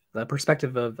perspective, the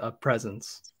perspective of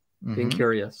presence, being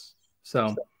curious.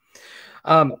 So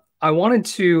I wanted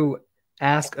to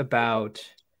ask about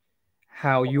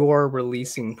how your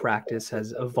releasing practice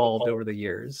has evolved over the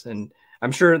years. And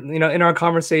I'm sure, in our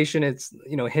conversation, it's,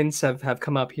 hints have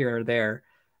come up here or there.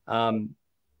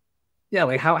 Yeah,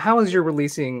 like how has your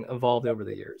releasing evolved over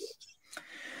the years?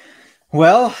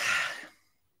 Well,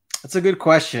 that's a good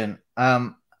question.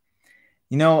 As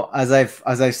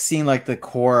I've seen, like, the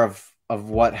core of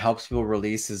what helps people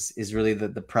release is really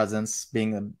the presence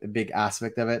being a big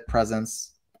aspect of it.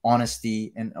 Presence,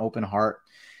 honesty, and open heart.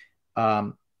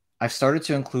 I've started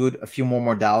to include a few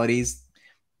more modalities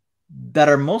that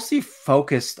are mostly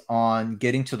focused on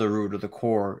getting to the root or the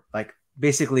core, like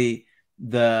basically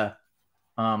the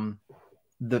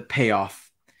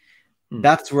payoff.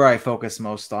 That's where I focus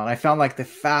most on. I found like the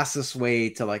fastest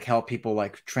way to like help people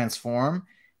like transform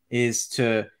is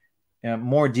to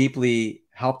more deeply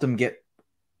help them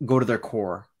go to their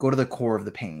core, go to the core of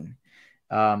the pain.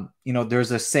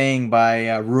 There's a saying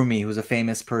by Rumi, who's a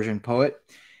famous Persian poet,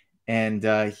 and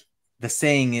the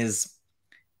saying is,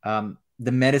 the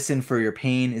medicine for your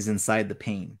pain is inside the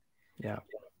pain. Yeah.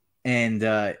 And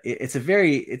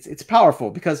it's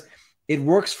powerful because it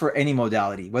works for any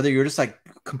modality, whether you're just like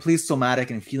complete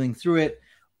somatic and feeling through it,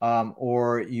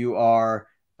 or you are,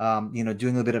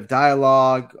 doing a bit of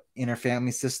dialogue, inner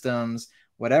family systems,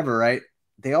 whatever, right?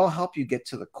 They all help you get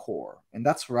to the core. And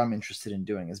that's where I'm interested in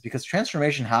doing, is because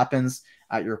transformation happens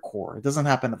at your core. It doesn't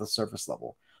happen at the surface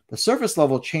level. The surface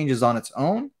level changes on its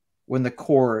own when the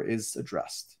core is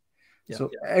addressed. Yeah,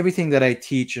 so everything that I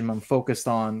teach and I'm focused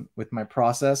on with my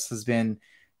process has been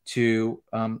to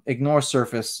ignore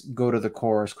surface, go to the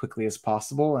core as quickly as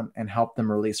possible, and help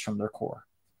them release from their core.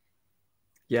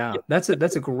 Yeah, that's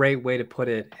a great way to put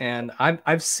it. And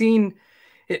I've seen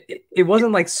it. It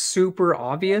wasn't like super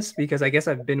obvious because I guess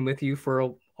I've been with you for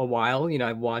a while.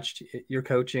 I've watched your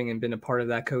coaching and been a part of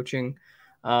that coaching.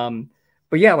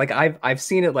 But yeah, like I've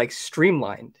seen it like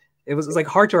streamlined. It was like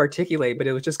hard to articulate, but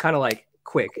it was just kind of like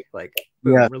quick, like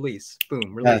boom, release,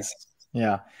 boom, release.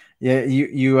 Yes.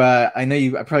 Yeah. I know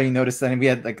I probably noticed that, and we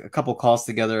had like a couple calls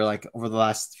together like over the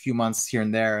last few months here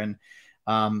and there. And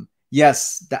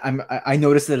yes, I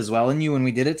noticed it as well in you when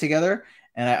we did it together.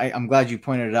 And I'm glad you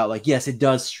pointed it out. Like, yes, it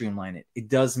does streamline it. It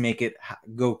does make it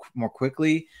go more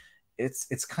quickly.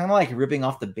 It's kind of like ripping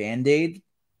off the Band-Aid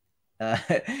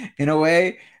in a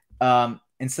way.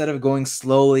 Instead of going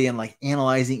slowly and like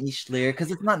analyzing each layer, because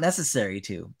it's not necessary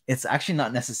to. It's actually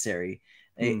not necessary.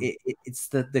 It's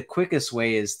the quickest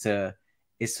way is to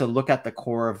look at the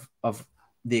core of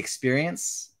the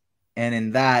experience, and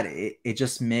in that it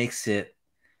just makes it,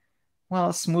 well,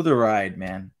 a smoother ride,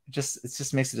 man. It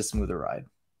just makes it a smoother ride.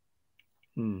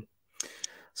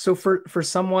 So for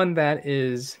someone that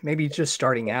is maybe just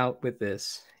starting out with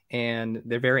this and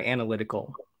they're very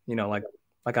analytical,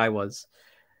 like I was,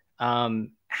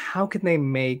 how can they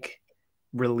make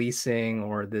releasing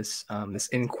or this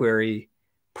inquiry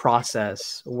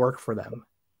process work for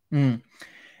them?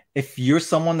 If you're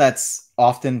someone that's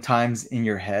oftentimes in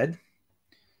your head,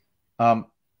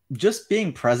 just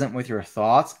being present with your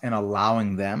thoughts and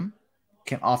allowing them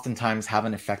can oftentimes have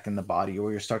an effect in the body,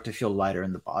 or you start to feel lighter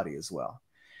in the body as well.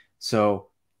 So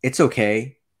it's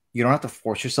okay. You don't have to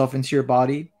force yourself into your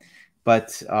body,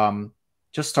 but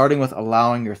just starting with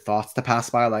allowing your thoughts to pass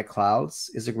by like clouds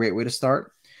is a great way to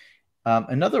start.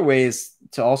 Another way is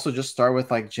to also just start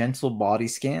with like gentle body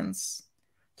scans,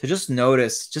 to just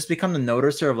become the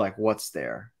noticer of like what's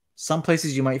there. Some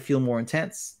places you might feel more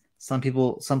intense. Some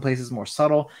places more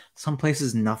subtle, some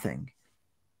places nothing.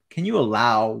 Can you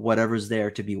allow whatever's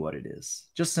there to be what it is?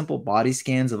 Just simple body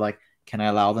scans of like, can I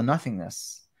allow the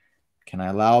nothingness? Can I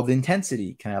allow the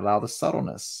intensity? Can I allow the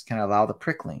subtleness? Can I allow the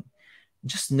prickling?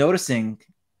 Just noticing,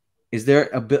 is there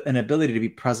an ability to be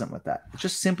present with that?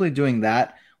 Just simply doing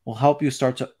that will help you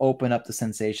start to open up the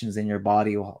sensations in your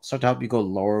body, will start to help you go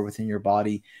lower within your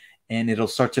body, and it'll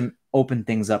start to open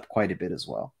things up quite a bit as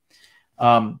well.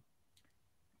 And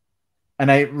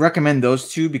I recommend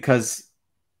those two because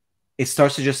it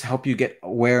starts to just help you get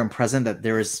aware and present that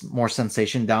there is more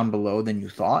sensation down below than you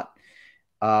thought.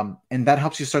 And that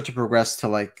helps you start to progress to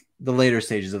like the later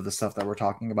stages of the stuff that we're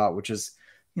talking about, which is,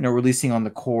 you know, releasing on the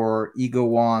core ego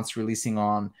wants, releasing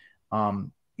on,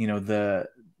 you know, the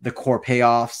core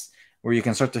payoffs, where you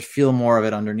can start to feel more of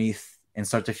it underneath and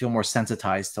start to feel more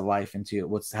sensitized to life and to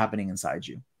what's happening inside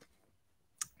you.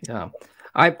 Yeah.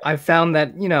 I found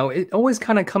that, you know, it always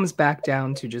kind of comes back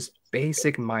down to just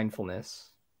basic mindfulness.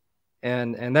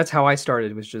 And that's how I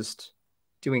started, was just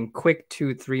doing quick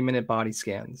 2-3 minute body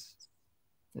scans.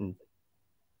 And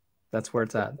that's where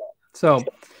it's at. So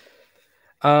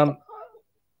I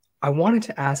wanted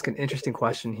to ask an interesting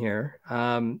question here.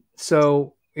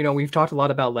 So, you know, we've talked a lot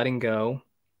about letting go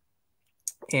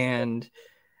and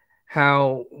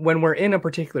how when we're in a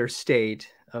particular state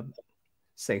of,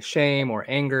 say, shame or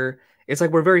anger, it's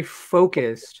like we're very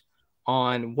focused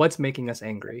on what's making us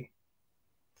angry.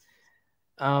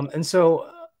 And so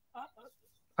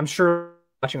I'm sure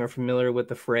watching are familiar with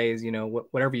the phrase, you know,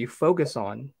 whatever you focus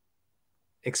on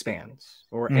expands,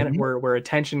 or where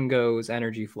attention goes,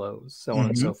 energy flows, so on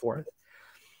and so forth.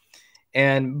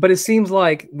 But it seems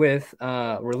like with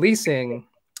releasing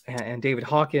and David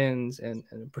Hawkins and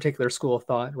a particular school of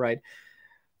thought, right,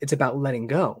 it's about letting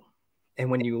go. And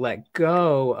when you let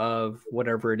go of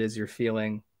whatever it is you're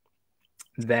feeling,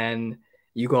 then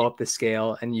you go up the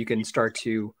scale and you can start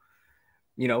to,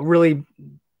 you know, really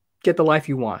get the life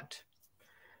you want.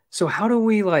 So how do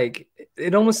we, like,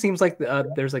 it almost seems like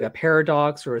there's like a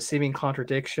paradox or a seeming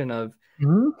contradiction of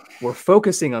we're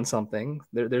focusing on something.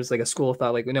 There's like a school of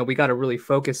thought, like, no, we got to really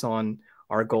focus on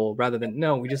our goal rather than,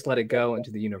 no, we just let it go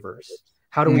into the universe.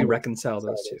 How do we reconcile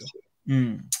those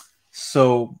two?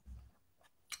 So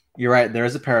you're right. There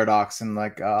is a paradox, and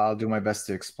like, I'll do my best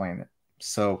to explain it.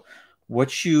 So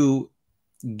what you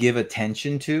give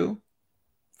attention to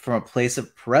from a place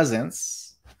of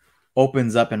presence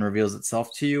opens up and reveals itself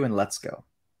to you and lets go.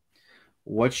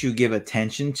 What you give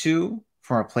attention to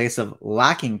from a place of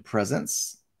lacking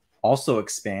presence also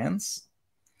expands,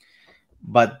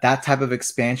 but that type of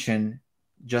expansion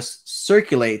just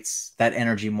circulates that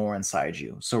energy more inside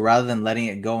you. So rather than letting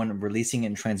it go and releasing it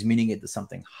and transmuting it to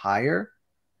something higher,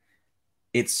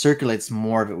 it circulates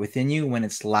more of it within you when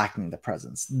it's lacking the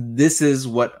presence. This is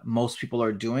what most people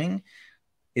are doing,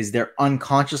 is they're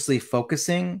unconsciously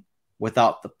focusing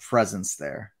without the presence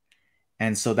there.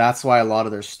 And so that's why a lot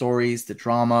of their stories, the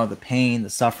drama, the pain, the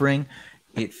suffering,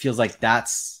 it feels like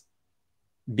that's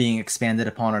being expanded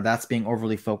upon, or that's being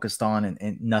overly focused on,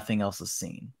 and nothing else is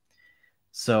seen.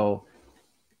 So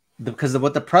because of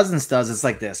what the presence does, it's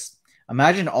like this.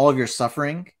 Imagine all of your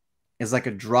suffering is like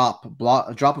a drop of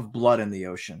blood in the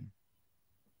ocean.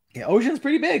 Okay, ocean's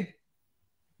pretty big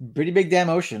damn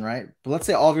ocean, right? But let's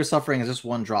say all of your suffering is just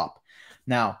one drop.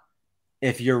 Now,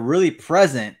 if you're really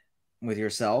present with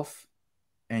yourself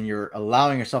and you're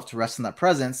allowing yourself to rest in that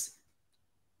presence,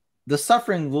 the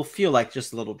suffering will feel like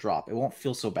just a little drop. It won't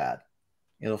feel so bad.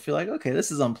 It'll feel like, okay,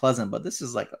 this is unpleasant, but this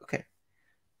is like, okay,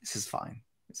 this is fine.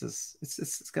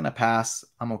 It's gonna pass.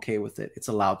 I'm okay with it. It's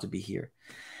allowed to be here.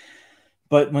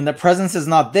 But when the presence is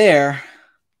not there,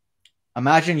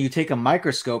 imagine you take a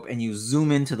microscope and you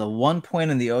zoom into the one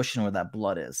point in the ocean where that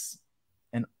blood is.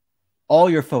 And all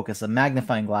your focus, a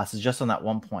magnifying glass, is just on that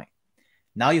one point.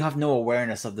 Now you have no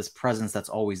awareness of this presence that's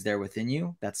always there within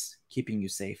you, that's keeping you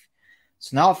safe.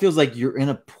 So now it feels like you're in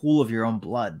a pool of your own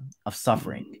blood of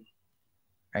suffering,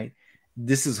 right?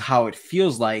 This is how it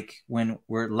feels like when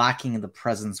we're lacking in the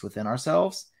presence within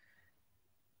ourselves.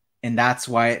 And that's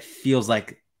why it feels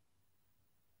like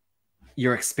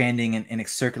you're expanding and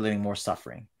circulating more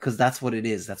suffering, because that's what it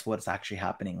is. That's what's actually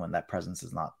happening when that presence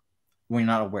is not, when you're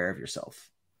not aware of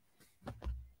yourself.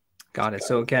 Got it.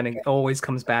 So again, it always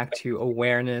comes back to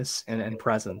awareness and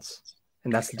presence,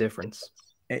 and that's the difference.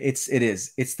 It's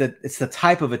the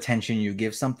type of attention you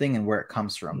give something and where it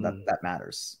comes from that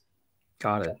matters.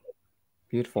 Got it.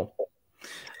 Beautiful.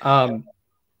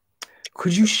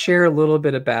 Could you share a little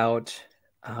bit about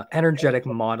energetic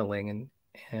modeling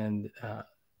and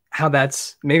how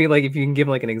that's, maybe like if you can give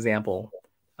like an example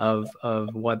of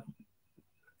what,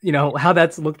 you know, how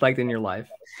that's looked like in your life?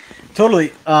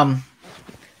 Totally.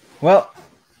 Well,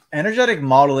 energetic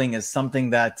modeling is something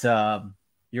that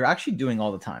you're actually doing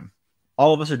all the time.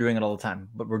 All of us are doing it all the time,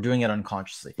 but we're doing it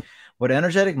unconsciously. What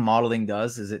energetic modeling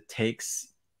does is it takes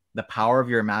the power of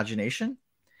your imagination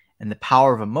and the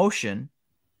power of emotion,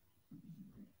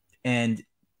 and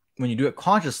when you do it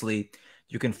consciously,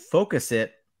 you can focus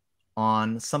it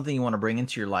on something you want to bring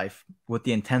into your life with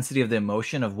the intensity of the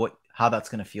emotion of how that's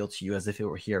going to feel to you as if it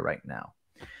were here right now.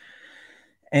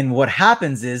 And what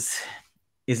happens is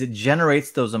it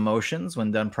generates those emotions when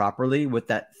done properly with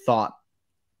that thought,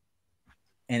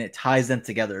 and it ties them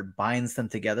together, binds them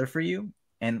together for you.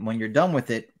 And when you're done with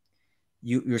it,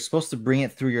 you're supposed to bring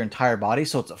it through your entire body.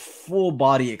 So it's a full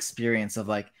body experience of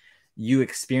like you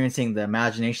experiencing the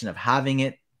imagination of having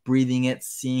it, breathing it,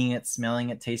 seeing it, smelling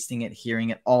it, tasting it,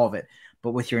 hearing it, all of it,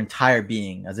 but with your entire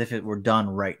being, as if it were done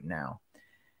right now.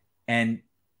 And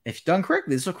if done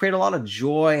correctly, this will create a lot of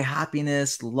joy,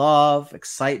 happiness, love,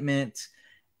 excitement.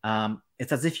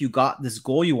 It's as if you got this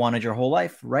goal you wanted your whole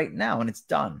life right now, and it's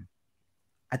done.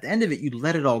 At the end of it, you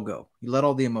let it all go. You let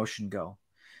all the emotion go.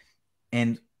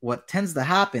 And what tends to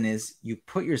happen is you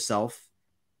put yourself,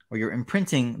 or you're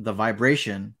imprinting the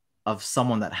vibration of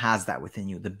someone that has that within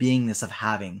you, the beingness of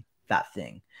having that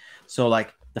thing. So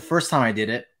like the first time I did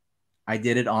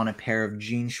it on a pair of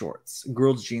jean shorts,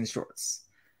 girls' jean shorts.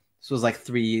 This was like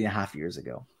 3.5 years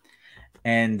ago.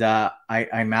 And I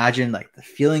imagined like the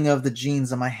feeling of the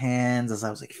jeans on my hands as I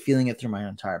was like feeling it through my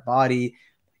entire body,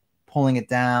 pulling it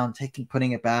down,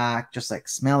 putting it back, just like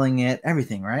smelling it,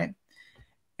 everything, right?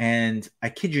 And I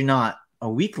kid you not, a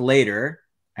week later,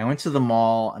 I went to the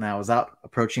mall and I was out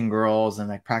approaching girls and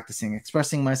like practicing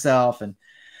expressing myself. And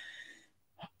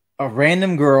a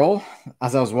random girl,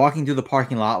 as I was walking through the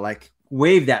parking lot, like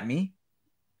waved at me.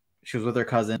 She was with her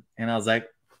cousin. And I was like,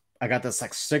 I got this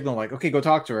like signal, like, okay, go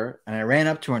talk to her. And I ran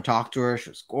up to her and talked to her. She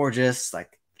was gorgeous.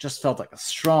 Like just felt like a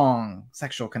strong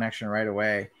sexual connection right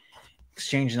away.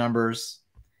 Exchanged numbers.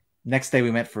 Next day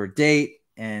we met for a date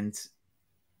and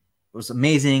it was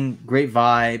amazing. Great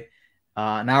vibe.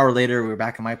 An hour later, we were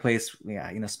back at my place. We,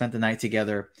 spent the night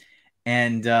together.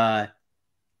 And the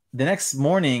next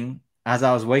morning, as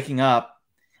I was waking up,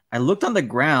 I looked on the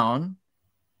ground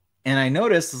and I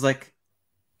noticed, I was like,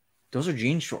 those are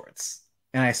jean shorts.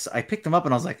 And I picked them up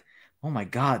and I was like, oh my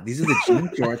God, these are the jean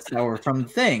shorts that were from the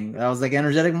thing. That was like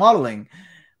energetic modeling.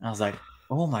 And I was like,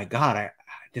 oh my God,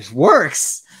 this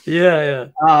works. Yeah,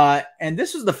 yeah. And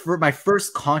this was my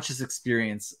first conscious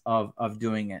experience of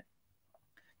doing it.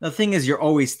 The thing is, you're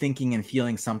always thinking and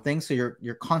feeling something, so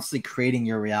you're constantly creating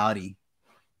your reality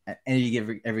at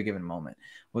every given moment.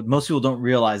 What most people don't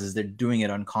realize is they're doing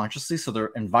it unconsciously, so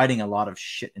they're inviting a lot of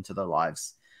shit into their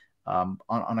lives on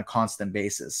a constant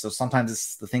basis. So sometimes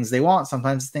it's the things they want,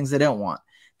 sometimes it's things they don't want.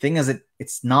 Thing is,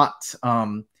 it's not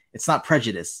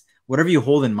prejudice. Whatever you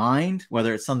hold in mind,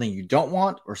 whether it's something you don't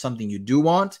want or something you do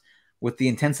want, with the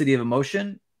intensity of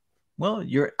emotion, well,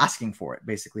 you're asking for it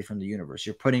basically from the universe.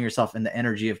 You're putting yourself in the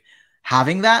energy of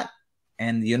having that.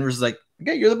 And the universe is like,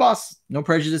 okay, you're the boss. No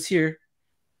prejudice here.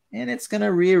 And it's going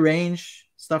to rearrange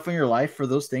stuff in your life for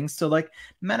those things to like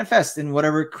manifest in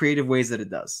whatever creative ways that it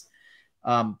does.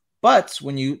 But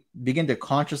when you begin to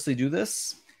consciously do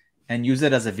this and use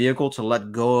it as a vehicle to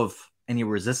let go of any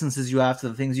resistances you have to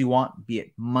the things you want, be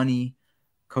it money,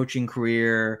 coaching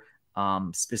career,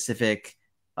 specific,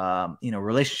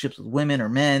 relationships with women or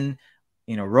men,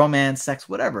 romance, sex,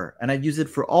 whatever. And I've used it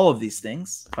for all of these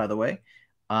things, by the way.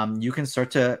 You can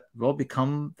start to,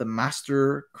 become the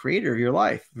master creator of your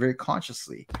life very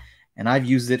consciously. And I've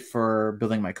used it for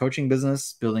building my coaching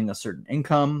business, building a certain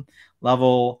income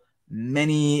level,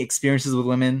 many experiences with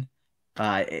women.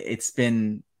 It's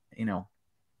been,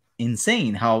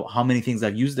 insane how many things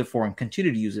I've used it for and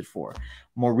continue to use it for.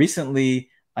 More recently,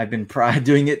 I've been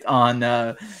doing it on,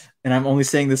 and I'm only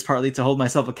saying this partly to hold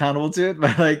myself accountable to it,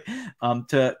 but like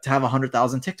to have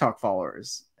 100,000 TikTok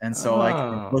followers. And so like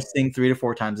I'm posting 3 to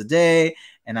 4 times a day,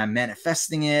 and I'm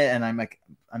manifesting it, and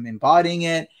I'm embodying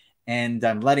it, and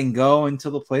I'm letting go until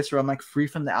the place where I'm like free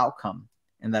from the outcome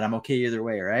and that I'm okay either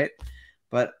way, right?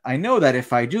 But I know that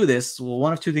if I do this, well,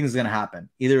 one of two things is going to happen.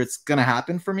 Either it's going to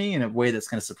happen for me in a way that's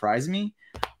going to surprise me,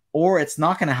 or it's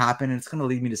not going to happen and it's going to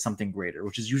lead me to something greater,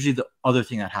 which is usually the other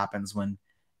thing that happens when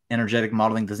energetic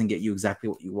modeling doesn't get you exactly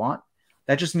what you want.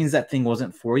 That just means that thing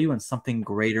wasn't for you and something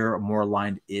greater or more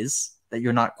aligned is that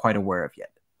you're not quite aware of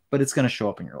yet, but it's going to show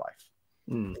up in your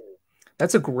life.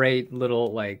 That's a great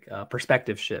little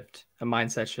perspective shift, a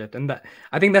mindset shift. And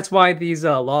I think that's why these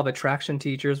law of attraction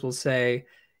teachers will say,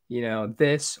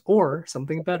 this or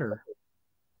something better,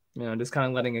 just kind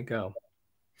of letting it go.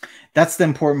 That's the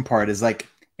important part, is like,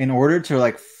 in order to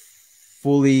like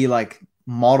fully like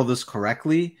model this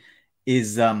correctly,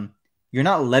 is you're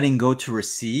not letting go to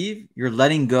receive, you're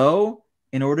letting go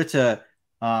in order to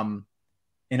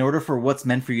in order for what's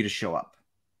meant for you to show up,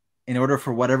 in order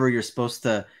for whatever you're supposed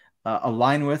to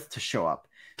align with to show up.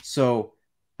 So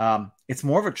it's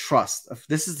more of a trust.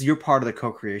 This is your part of the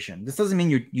co-creation. This doesn't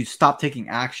mean you stop taking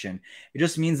action. It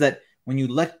just means that when you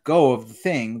let go of the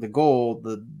thing, the goal,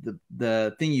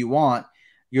 the thing you want,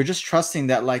 you're just trusting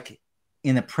that, like,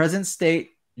 in the present state,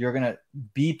 you're going to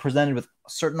be presented with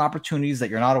certain opportunities that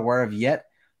you're not aware of yet,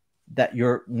 that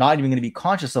you're not even going to be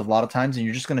conscious of a lot of times, and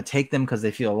you're just going to take them because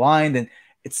they feel aligned, and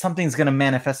it's something's going to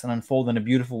manifest and unfold in a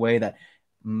beautiful way that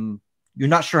you're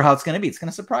not sure how it's going to be. It's going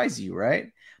to surprise you,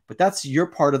 right? But that's your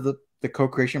part of the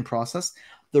co-creation process.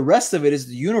 The rest of it is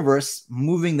the universe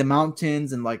moving the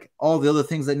mountains and like all the other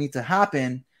things that need to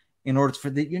happen in order for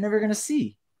that you're never going to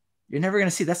see. You're never going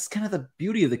to see. That's kind of the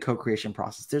beauty of the co-creation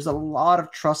process. There's a lot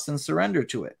of trust and surrender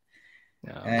to it.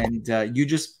 Yeah. And you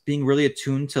just being really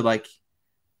attuned to, like,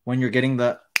 when you're getting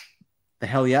the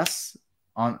hell yes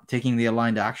on taking the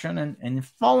aligned action and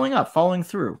following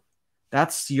through.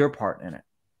 That's your part in it.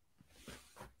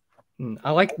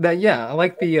 I like that. Yeah. I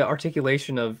like the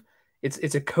articulation of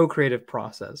it's a co-creative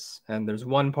process, and there's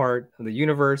one part of the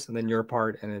universe and then your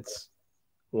part, and it's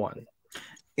one.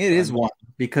 It is one,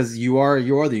 because you are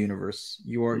the universe.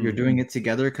 You're doing it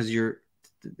together because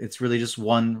it's really just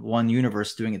one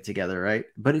universe doing it together, right?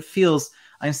 But it feels,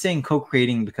 I'm saying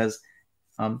co-creating because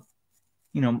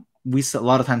we a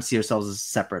lot of times see ourselves as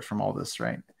separate from all this,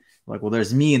 right? Like, well,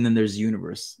 there's me and then there's the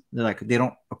universe. They're like, they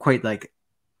don't equate, like,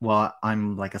 well,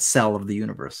 I'm like a cell of the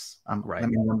universe. I'm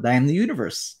the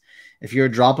universe. If you're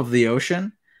a drop of the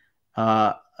ocean,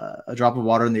 a drop of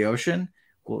water in the ocean,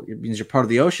 well, it means you're part of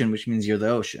the ocean, which means you're the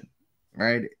ocean,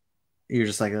 right? You're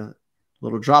just like a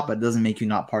little drop, but it doesn't make you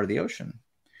not part of the ocean.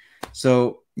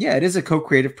 So yeah, it is a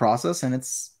co-creative process, and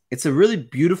it's a really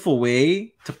beautiful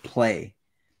way to play.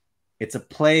 It's a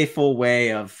playful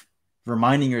way of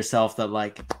reminding yourself that,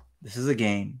 like, this is a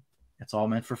game. It's all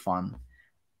meant for fun.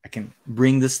 I can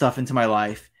bring this stuff into my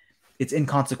life. It's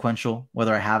inconsequential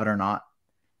whether I have it or not.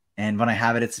 And when I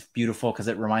have it, it's beautiful because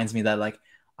it reminds me that, like,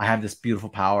 I have this beautiful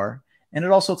power. And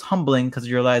it's humbling because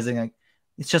you're realizing, like,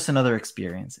 it's just another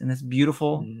experience, and it's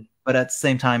beautiful. But at the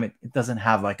same time, it doesn't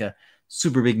have like a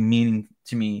super big meaning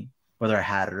to me, whether I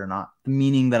had it or not. The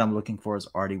meaning that I'm looking for is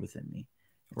already within me.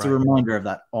 It's a reminder of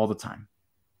that all the time.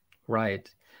 Right.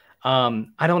 I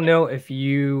don't know if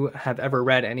you have ever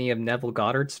read any of Neville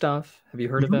Goddard's stuff. Have you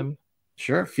heard of him?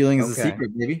 Sure. Feeling is the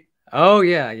Secret, baby. Oh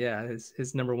yeah. Yeah.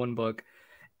 His number one book.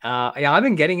 Yeah, I've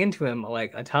been getting into him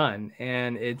like a ton,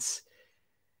 and it's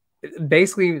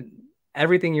basically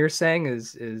everything you're saying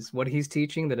is what he's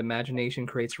teaching, that imagination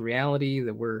creates reality,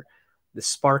 that we're the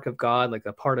spark of God, like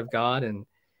a part of God, and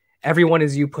everyone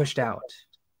is you pushed out.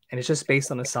 And it's just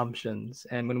based on assumptions.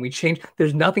 And when we change,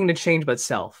 there's nothing to change but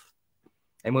self.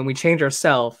 And when we change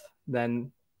ourself,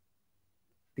 then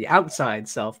the outside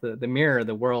self, the mirror,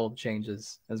 the world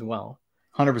changes as well.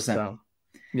 100%. So,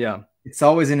 yeah. It's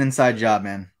always an inside job,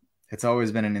 man. It's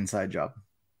always been an inside job.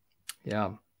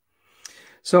 Yeah.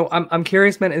 So I'm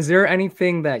curious, man, is there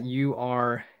anything that you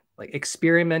are like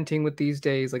experimenting with these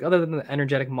days, like other than the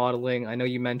energetic modeling? I know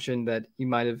you mentioned that you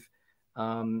might have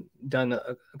done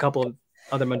a couple of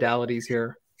other modalities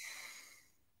here.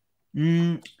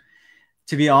 To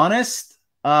be honest,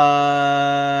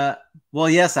 well,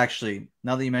 yes, actually,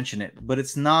 now that you mention it, but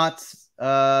it's not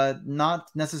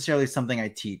necessarily something I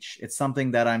teach. It's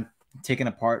something that I'm taking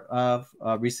a part of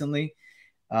recently,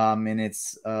 and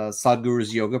it's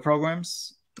Sadhguru's yoga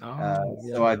programs.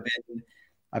 So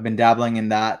I've been dabbling in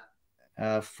that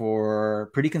for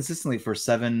pretty consistently for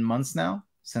 7 months now.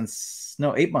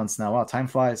 8 months now. Wow, time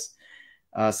flies.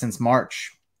 Since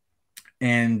March,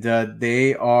 and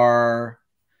they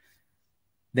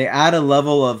add a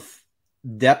level of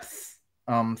depth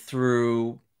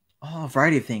through a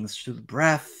variety of things, through the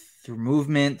breath, through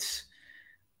movement,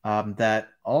 that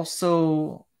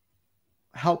also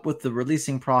help with the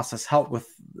releasing process, help with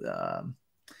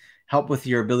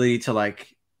your ability to,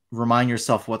 like, remind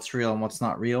yourself what's real and what's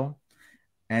not real.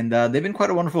 And they've been quite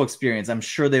a wonderful experience. I'm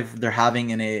sure they're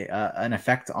having an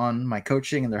effect on my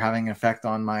coaching, and they're having an effect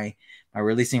on my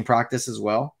releasing practice as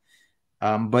well.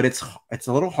 But it's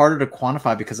a little harder to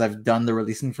quantify because I've done the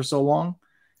releasing for so long.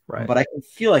 Right. But I can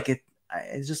feel like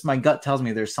it's just my gut tells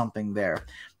me there's something there.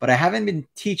 But I haven't been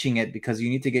teaching it because you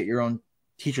need to get your own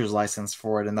teacher's license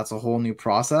for it, and that's a whole new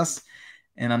process.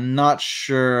 And I'm not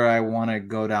sure I want to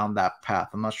go down that path.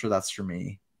 I'm not sure that's for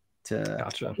me.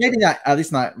 Gotcha. Maybe not, at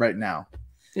least not right now.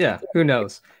 Yeah, who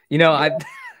knows? I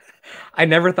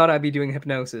never thought I'd be doing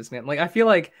hypnosis, man. Like, I feel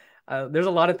like there's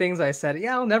a lot of things I said,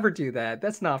 yeah, I'll never do that.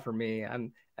 That's not for me.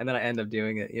 And then I end up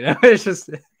doing it. It's just,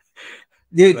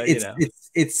 dude. But,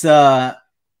 it's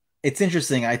It's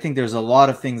interesting. I think there's a lot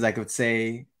of things I could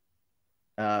say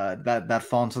that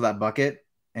fall into that bucket,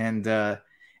 and I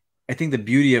think the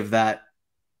beauty of that,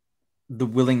 the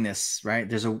willingness, right?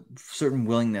 There's a certain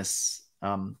willingness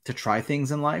to try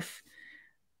things in life.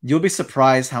 You'll be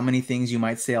surprised how many things you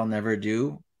might say I'll never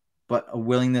do, but a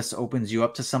willingness opens you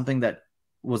up to something that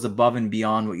was above and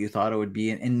beyond what you thought it would be,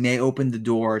 and may open the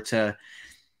door to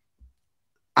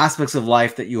aspects of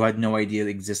life that you had no idea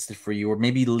existed for you, or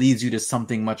maybe leads you to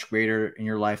something much greater in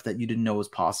your life that you didn't know was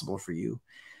possible for you.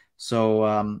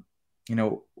 So,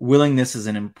 willingness is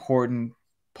an important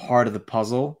part of the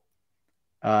puzzle,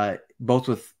 both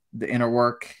with the inner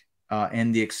work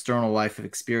and the external life of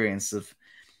experience of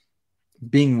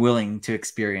being willing to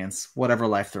experience whatever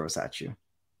life throws at you.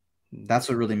 That's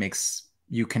what really makes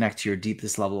you connect to your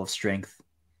deepest level of strength.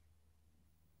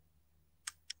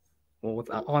 Well,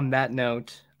 on that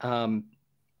note,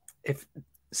 if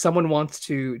someone wants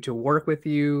to work with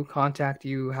you, contact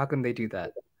you, how can they do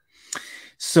that?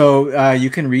 So you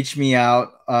can reach me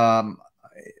out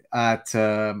at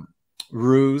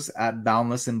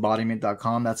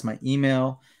Rooz@boundlessembodiment.com. That's my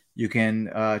email. You can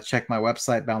check my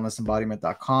website,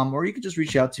 boundlessembodiment.com, or you can just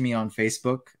reach out to me on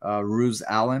Facebook, Rooz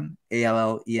Allen,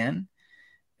 Allen.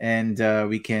 And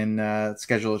we can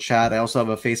schedule a chat. I also have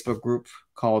a Facebook group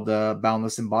called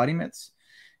Boundless Embodiments.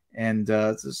 And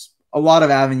there's a lot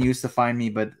of avenues to find me,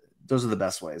 but those are the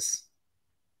best ways.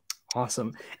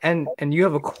 Awesome. And you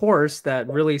have a course that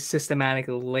really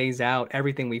systematically lays out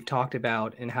everything we've talked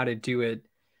about and how to do it,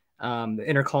 the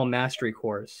Inner Calm Mastery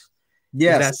course.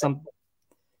 Yes. Is that some...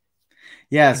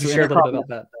 Yeah. So share a little bit about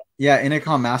that. Yeah. Inner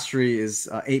Calm Mastery is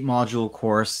an 8-module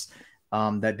course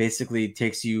that basically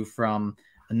takes you from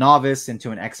a novice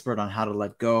into an expert on how to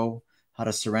let go, how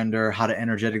to surrender, how to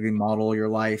energetically model your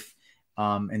life,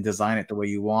 and design it the way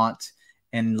you want.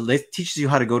 And it teaches you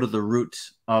how to go to the root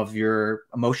of your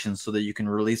emotions so that you can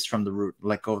release from the root,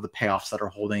 let go of the payoffs that are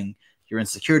holding your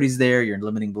insecurities there, your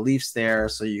limiting beliefs there,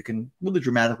 so you can really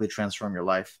dramatically transform your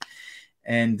life.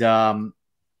 And a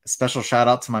special shout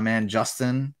out to my man,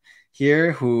 Justin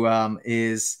here, who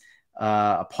is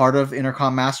a part of Inner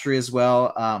Calm Mastery as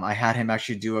well. I had him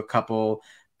actually do a couple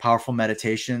powerful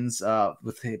meditations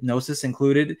with hypnosis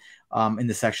included in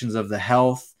the sections of the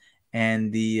health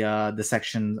and the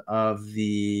section of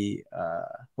the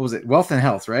what was it, wealth and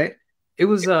health, right? It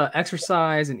was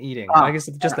exercise and eating. I guess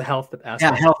just the health aspect.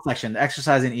 Yeah, health section, the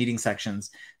exercise and eating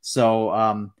sections. So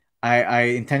I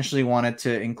intentionally wanted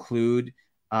to include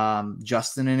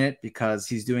Justin in it because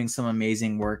he's doing some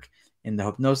amazing work in the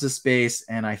hypnosis space,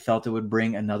 and I felt it would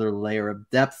bring another layer of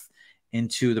depth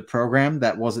into the program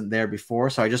that wasn't there before.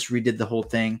 So I just redid the whole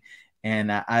thing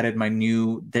and added my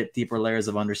new deeper layers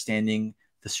of understanding,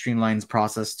 the streamlines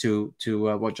process to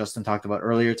what Justin talked about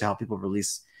earlier to help people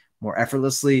release more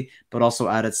effortlessly, but also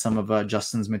added some of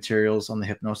Justin's materials on the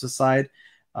hypnosis side.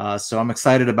 So I'm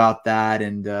excited about that.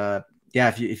 And yeah,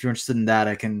 if you're interested in that,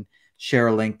 I can share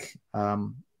a link.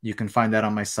 You can find that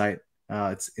on my site.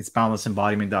 It's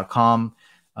boundlessembodiment.com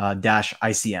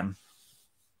 -ICM.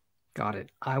 Got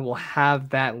it. I will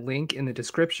have that link in the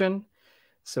description.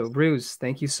 So Rooz,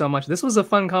 thank you so much. This was a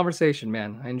fun conversation,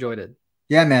 man. I enjoyed it.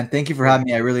 Yeah, man. Thank you for having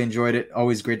me. I really enjoyed it.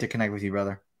 Always great to connect with you,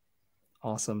 brother.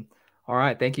 Awesome. All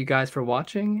right. Thank you guys for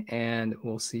watching, and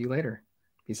we'll see you later.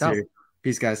 Peace out.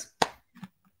 Peace, guys.